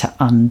needed to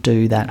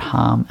undo that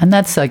harm. And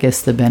that's, I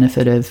guess, the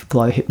benefit of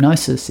Glow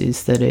Hypnosis,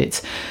 is that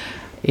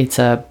it's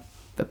a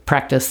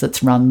practice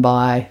that's run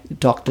by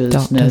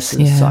doctors,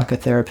 nurses,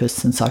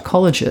 psychotherapists and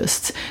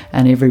psychologists,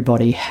 and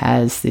everybody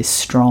has this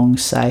strong,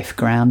 safe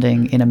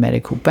grounding in a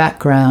medical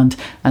background,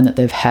 and that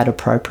they've had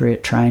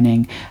appropriate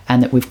training,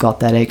 and that we've got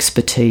that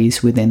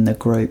expertise within the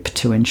group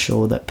to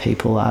ensure that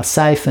people are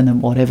safe, and that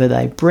whatever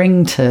they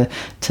bring to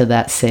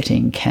that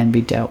setting can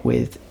be dealt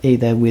with,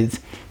 either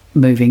with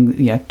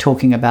moving,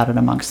 talking about it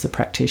amongst the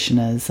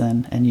practitioners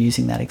and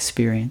using that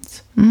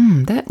experience.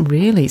 That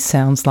really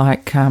sounds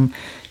like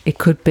it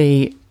could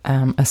be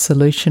a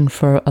solution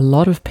for a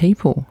lot of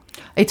people.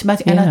 It's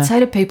amazing. And I'd say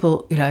to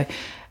people,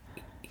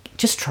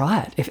 just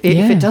try it. If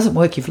it doesn't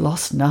work, you've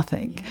lost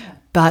nothing.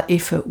 But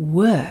if it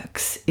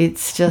works,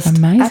 it's just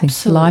amazing,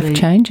 absolutely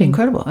life-changing,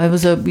 incredible. There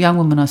was a young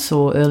woman I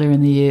saw earlier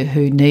in the year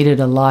who needed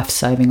a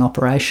life-saving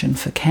operation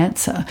for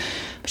cancer.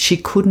 She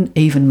couldn't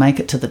even make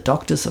it to the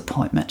doctor's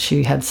appointment.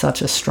 She had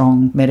such a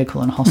strong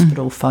medical and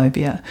hospital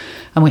phobia.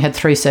 And we had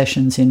 3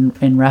 sessions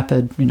in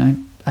rapid,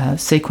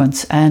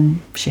 sequence, and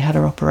she had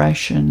her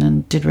operation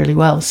and did really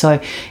well. So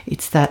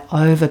it's that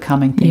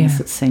overcoming things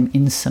that seem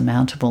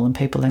insurmountable, and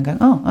people then go,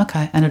 oh,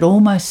 okay. And it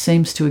almost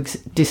seems to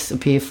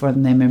disappear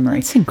from their memory.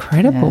 It's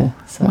incredible.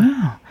 Yeah,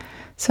 wow.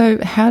 So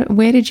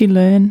where did you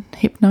learn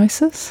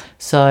hypnosis?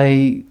 So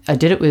I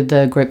did it with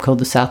a group called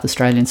the South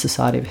Australian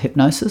Society of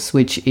Hypnosis,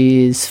 which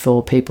is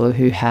for people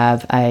who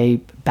have a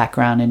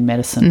background in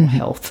medicine or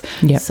health.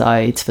 Yep. So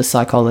it's for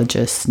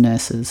psychologists,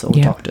 nurses or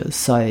doctors.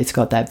 So it's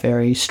got that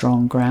very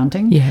strong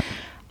grounding. Yeah.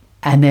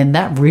 And then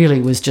that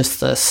really was just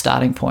the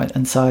starting point.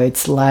 And so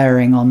it's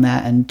layering on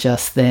that and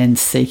just then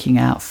seeking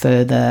out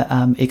further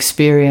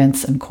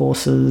experience and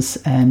courses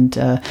and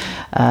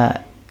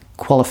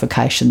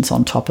qualifications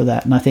on top of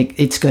that. And I think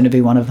it's going to be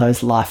one of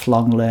those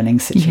lifelong learning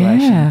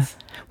situations. Yeah.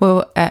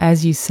 Well,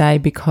 as you say,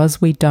 because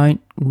we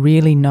don't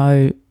really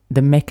know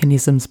the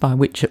mechanisms by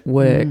which it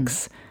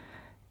works,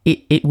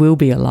 it will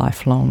be a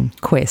lifelong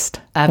quest,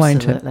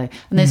 won't it? Absolutely.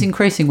 And there's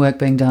increasing work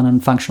being done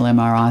on functional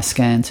MRI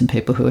scans and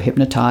people who are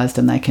hypnotised,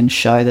 and they can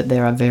show that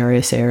there are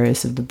various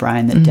areas of the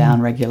brain that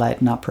downregulate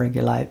and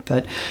upregulate.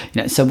 But,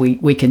 so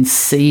we can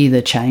see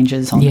the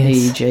changes on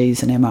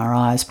EEGs and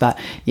MRIs. But,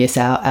 yes,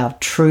 our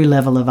true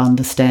level of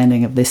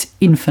understanding of this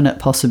infinite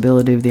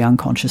possibility of the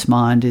unconscious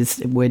mind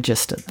we're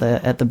just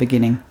at the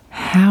beginning.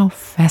 How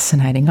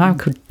fascinating. I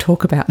could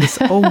talk about this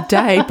all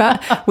day,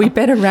 but we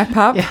better wrap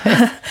up.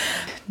 Yeah.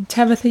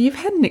 Tabitha, you've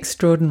had an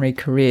extraordinary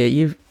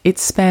career. It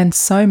spans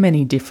so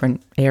many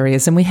different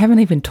areas, and we haven't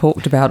even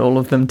talked about all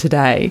of them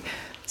today.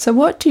 So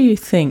what do you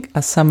think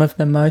are some of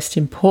the most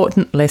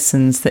important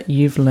lessons that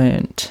you've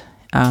learnt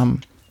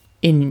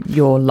in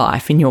your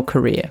life, in your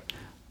career?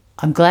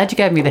 I'm glad you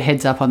gave me the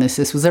heads up on this.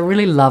 This was a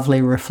really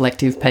lovely,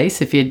 reflective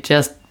piece. If you'd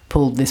just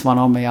pulled this one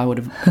on me, I would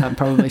have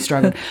probably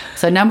struggled.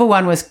 So number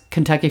 1 was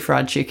Kentucky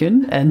Fried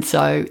Chicken. And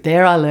so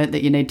there I learnt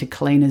that you need to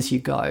clean as you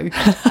go,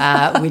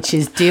 which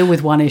is deal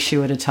with one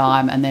issue at a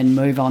time and then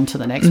move on to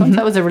the next one. So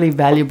that was a really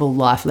valuable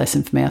life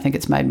lesson for me. I think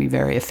it's made me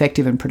very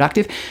effective and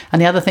productive.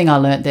 And the other thing I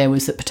learnt there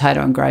was that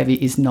potato and gravy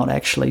is not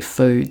actually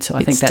food. So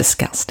I think that's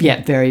disgusting.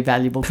 Yeah, very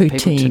valuable for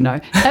people to know.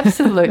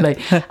 Absolutely.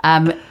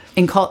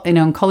 In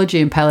oncology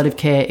and palliative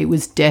care, it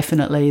was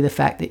definitely the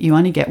fact that you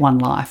only get one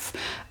life.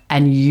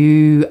 And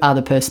you are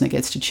the person that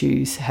gets to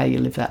choose how you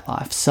live that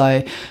life.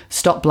 So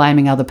stop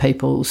blaming other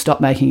people,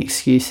 stop making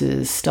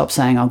excuses, stop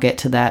saying I'll get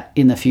to that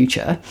in the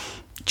future.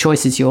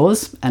 Choice is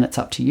yours and it's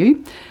up to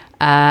you.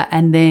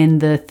 And then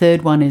the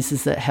third one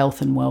is that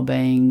health and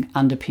well-being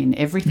underpin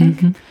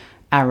everything.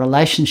 Our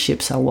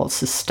relationships are what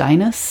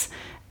sustain us,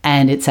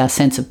 and it's our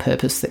sense of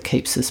purpose that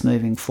keeps us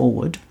moving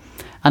forward.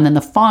 And then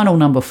the final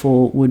number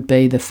 4 would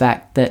be the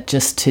fact that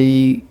just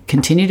to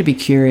continue to be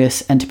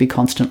curious and to be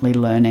constantly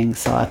learning.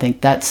 So I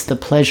think that's the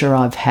pleasure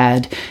I've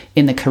had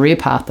in the career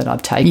path that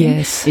I've taken,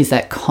 is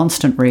that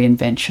constant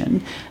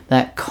reinvention,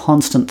 that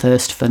constant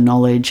thirst for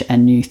knowledge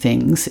and new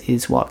things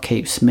is what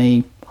keeps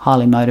me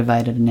highly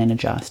motivated and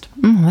energised.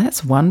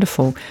 That's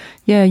wonderful.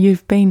 Yeah,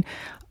 you've been,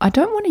 I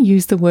don't want to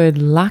use the word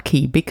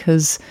lucky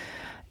because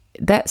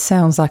that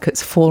sounds like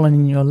it's fallen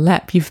in your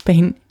lap.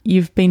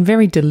 You've been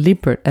very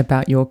deliberate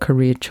about your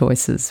career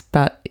choices,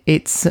 but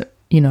it's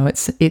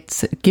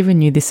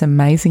given you this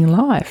amazing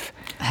life.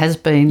 Has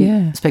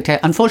been spectacular.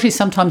 Unfortunately,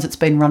 sometimes it's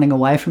been running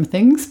away from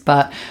things,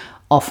 but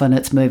often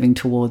it's moving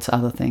towards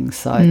other things.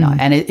 So no,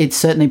 and it's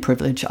certainly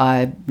privilege.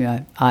 I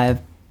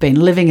have been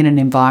living in an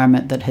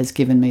environment that has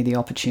given me the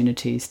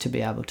opportunities to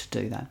be able to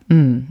do that.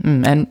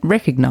 And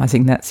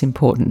recognising that's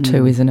important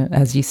too, isn't it?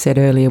 As you said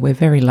earlier, we're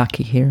very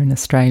lucky here in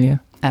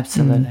Australia.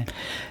 Absolutely.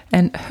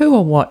 And who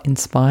or what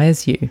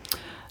inspires you?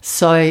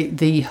 So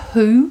the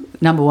who,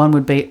 number 1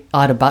 would be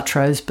Ida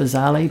Buttrose,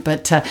 bizarrely,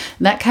 but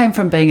that came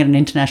from being at an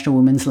International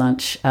Women's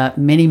Lunch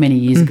many, many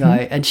years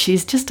ago, and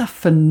she's just a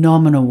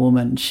phenomenal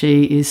woman.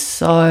 She is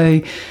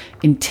so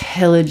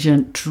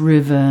intelligent,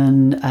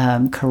 driven,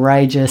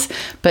 courageous,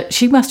 but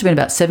she must have been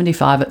about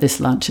 75 at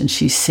this lunch, and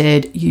she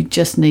said, you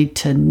just need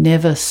to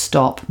never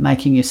stop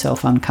making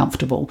yourself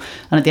uncomfortable.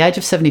 And at the age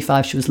of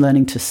 75, she was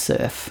learning to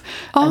surf.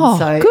 Oh, and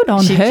so good on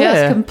her. She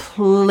just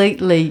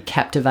completely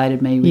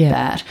captivated me with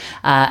that.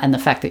 And the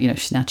fact that,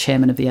 she's now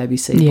chairman of the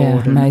ABC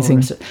board.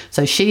 Amazing.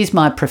 So she's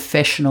my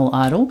professional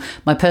idol.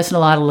 My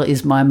personal idol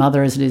is my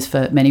mother, as it is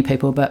for many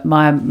people, but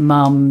my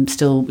mum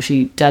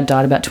dad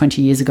died about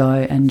 20 years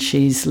ago, and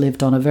she's lived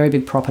on a very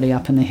big property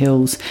up in the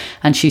hills,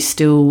 and she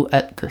still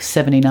at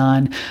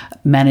 79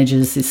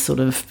 manages this sort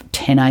of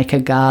 10-acre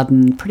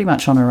garden pretty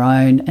much on her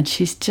own, and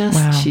she's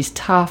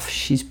tough,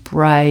 she's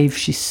brave,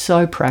 she's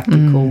so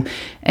practical.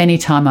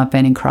 Anytime I've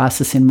been in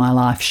crisis in my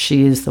life,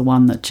 she is the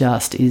one that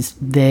just is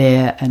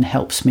there and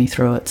helps me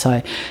through it.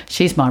 So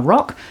she's my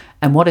rock.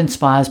 And what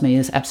inspires me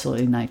is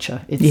absolutely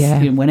nature. It's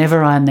Yeah.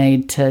 Whenever I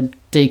need to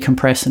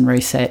decompress and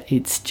reset,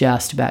 it's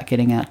just about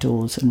getting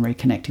outdoors and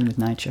reconnecting with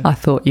nature. I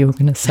thought you were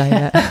going to say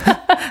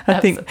that. I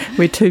think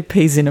we're two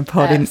peas in a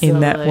pod in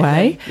that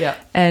way. Yeah.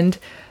 And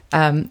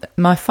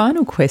my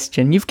final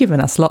question, you've given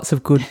us lots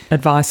of good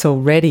advice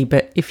already,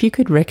 but if you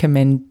could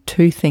recommend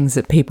 2 things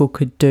that people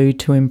could do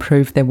to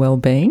improve their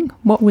well-being,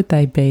 what would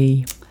they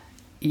be?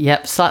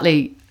 Yep,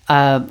 slightly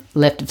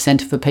left of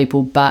centre for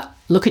people, but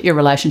look at your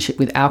relationship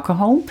with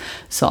alcohol.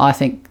 So I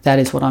think that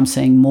is what I'm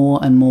seeing more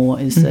and more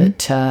is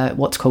that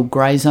what's called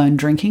grey zone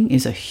drinking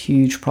is a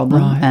huge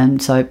problem. Right.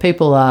 And so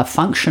people are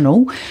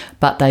functional,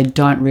 but they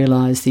don't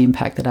realise the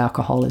impact that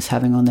alcohol is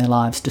having on their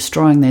lives,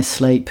 destroying their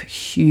sleep,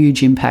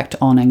 huge impact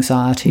on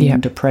anxiety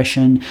and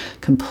depression,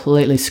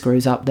 completely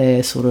screws up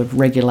their sort of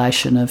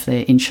regulation of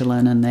their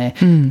insulin and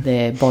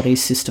their body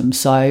system.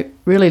 So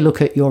really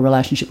look at your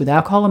relationship with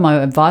alcohol. And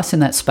my advice in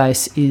that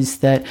space is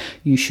that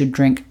you should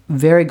drink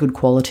very good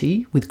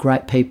quality with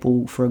great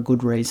people for a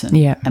good reason.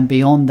 Yeah. And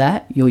beyond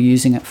that, you're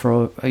using it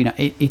for,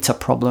 it's a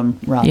problem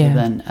rather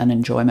than an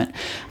enjoyment.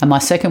 And my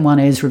second one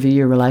is review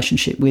your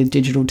relationship with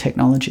digital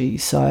technology.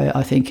 So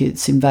I think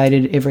it's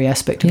invaded every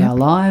aspect of our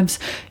lives.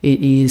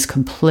 It is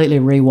completely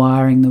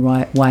rewiring the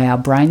right way our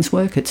brains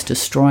work. It's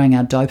destroying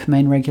our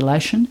dopamine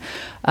regulation.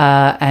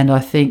 And I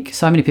think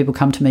so many people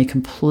come to me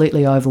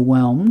completely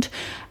overwhelmed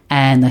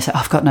and they say,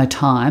 I've got no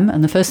time.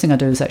 And the first thing I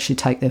do is actually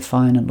take their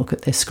phone and look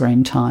at their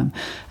screen time.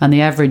 And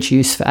the average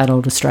use for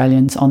adult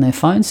Australians on their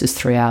phones is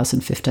 3 hours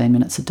and 15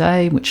 minutes a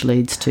day, which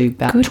leads to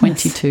about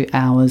 22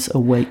 hours a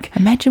week.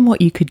 Imagine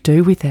what you could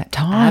do with that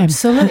time.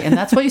 Absolutely. And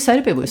that's what you say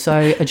to people.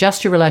 So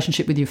adjust your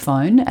relationship with your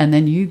phone and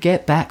then you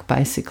get back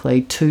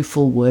basically 2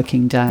 full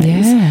working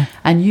days. Yeah.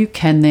 And you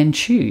can then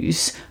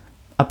choose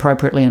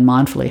appropriately and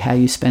mindfully how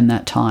you spend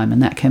that time,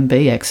 and that can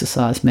be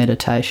exercise,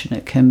 meditation,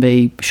 it can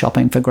be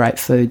shopping for great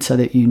food so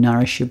that you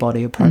nourish your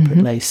body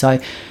appropriately. So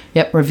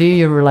review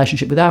your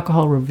relationship with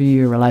alcohol, review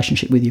your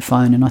relationship with your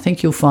phone, and I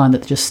think you'll find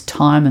that just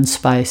time and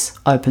space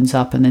opens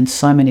up, and then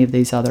so many of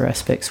these other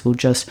aspects will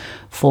just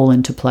fall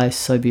into place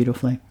so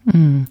beautifully.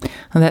 Well,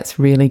 that's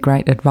really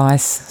great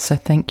advice, so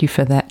thank you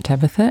for that,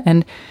 Tabitha.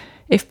 And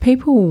if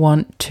people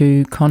want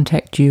to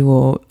contact you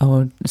or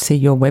see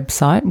your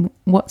website,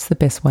 what's the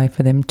best way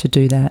for them to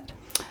do that?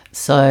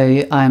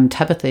 So I'm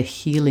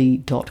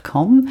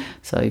tabithahealy.com.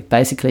 So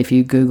basically if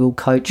you Google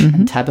coach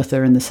and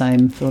Tabitha in the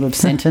same sort of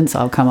sentence,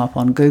 I'll come up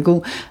on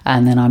Google.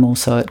 And then I'm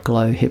also at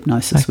Glow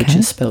Hypnosis, which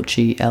is spelled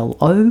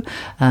GLO,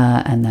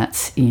 and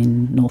that's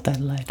in North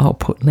Adelaide. I'll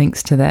put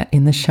links to that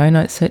in the show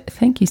notes. So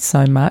thank you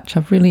so much.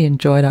 I've really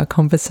enjoyed our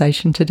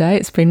conversation today.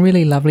 It's been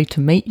really lovely to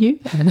meet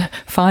you. And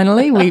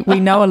finally, we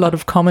know a lot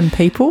of common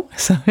people.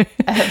 So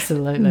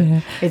Absolutely.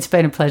 Yeah. It's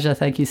been a pleasure.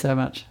 Thank you so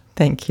much.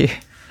 Thank you.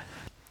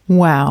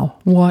 Wow,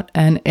 what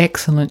an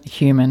excellent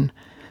human.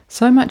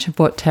 So much of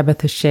what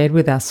Tabitha shared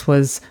with us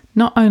was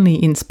not only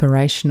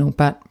inspirational,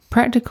 but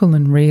practical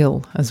and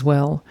real as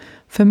well.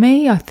 For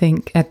me, I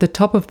think at the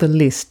top of the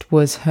list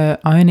was her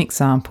own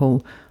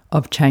example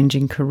of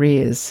changing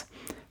careers,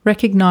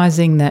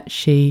 recognising that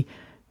she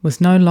was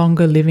no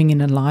longer living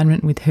in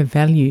alignment with her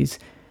values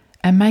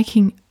and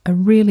making a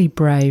really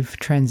brave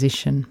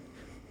transition.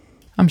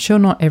 I'm sure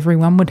not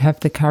everyone would have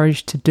the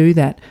courage to do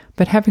that,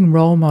 but having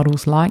role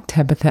models like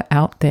Tabitha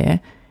out there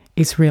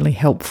is really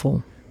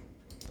helpful.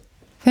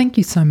 Thank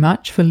you so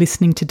much for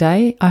listening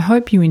today. I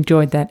hope you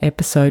enjoyed that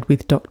episode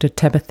with Dr.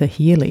 Tabitha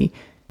Healy.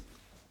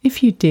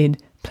 If you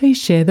did, please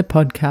share the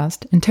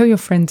podcast and tell your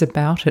friends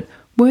about it.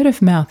 Word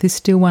of mouth is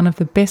still one of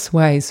the best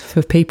ways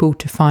for people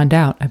to find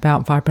out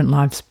about Vibrant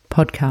Lives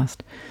podcast.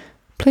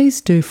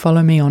 Please do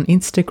follow me on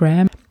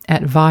Instagram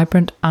at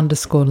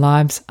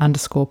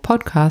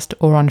vibrant_lives_podcast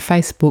or on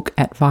Facebook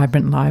at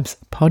Vibrant Lives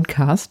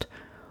Podcast.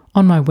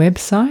 On my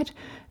website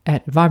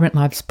at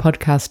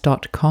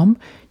vibrantlivespodcast.com,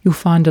 you'll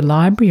find a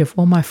library of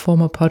all my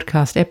former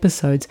podcast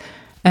episodes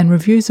and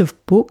reviews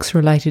of books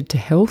related to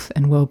health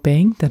and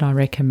well-being that I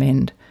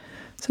recommend.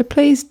 So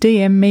please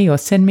DM me or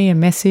send me a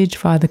message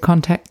via the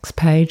contacts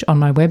page on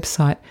my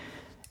website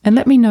and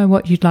let me know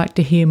what you'd like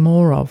to hear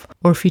more of,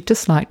 or if you'd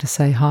just like to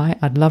say hi,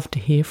 I'd love to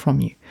hear from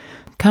you.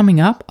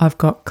 Coming up, I've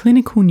got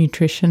clinical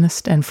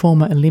nutritionist and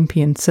former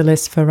Olympian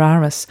Celeste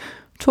Ferraris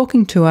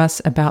talking to us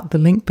about the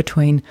link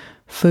between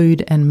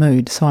food and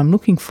mood, so I'm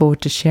looking forward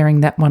to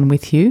sharing that one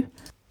with you.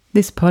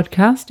 This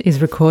podcast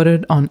is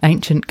recorded on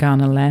ancient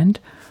Kaurna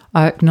land.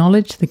 I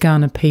acknowledge the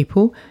Kaurna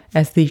people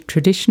as the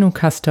traditional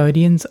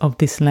custodians of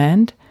this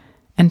land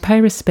and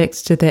pay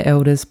respects to their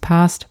elders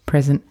past,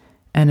 present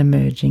and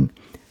emerging.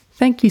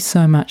 Thank you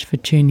so much for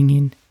tuning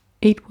in.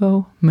 Eat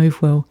well,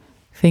 move well,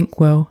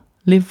 think well,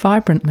 live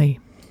vibrantly.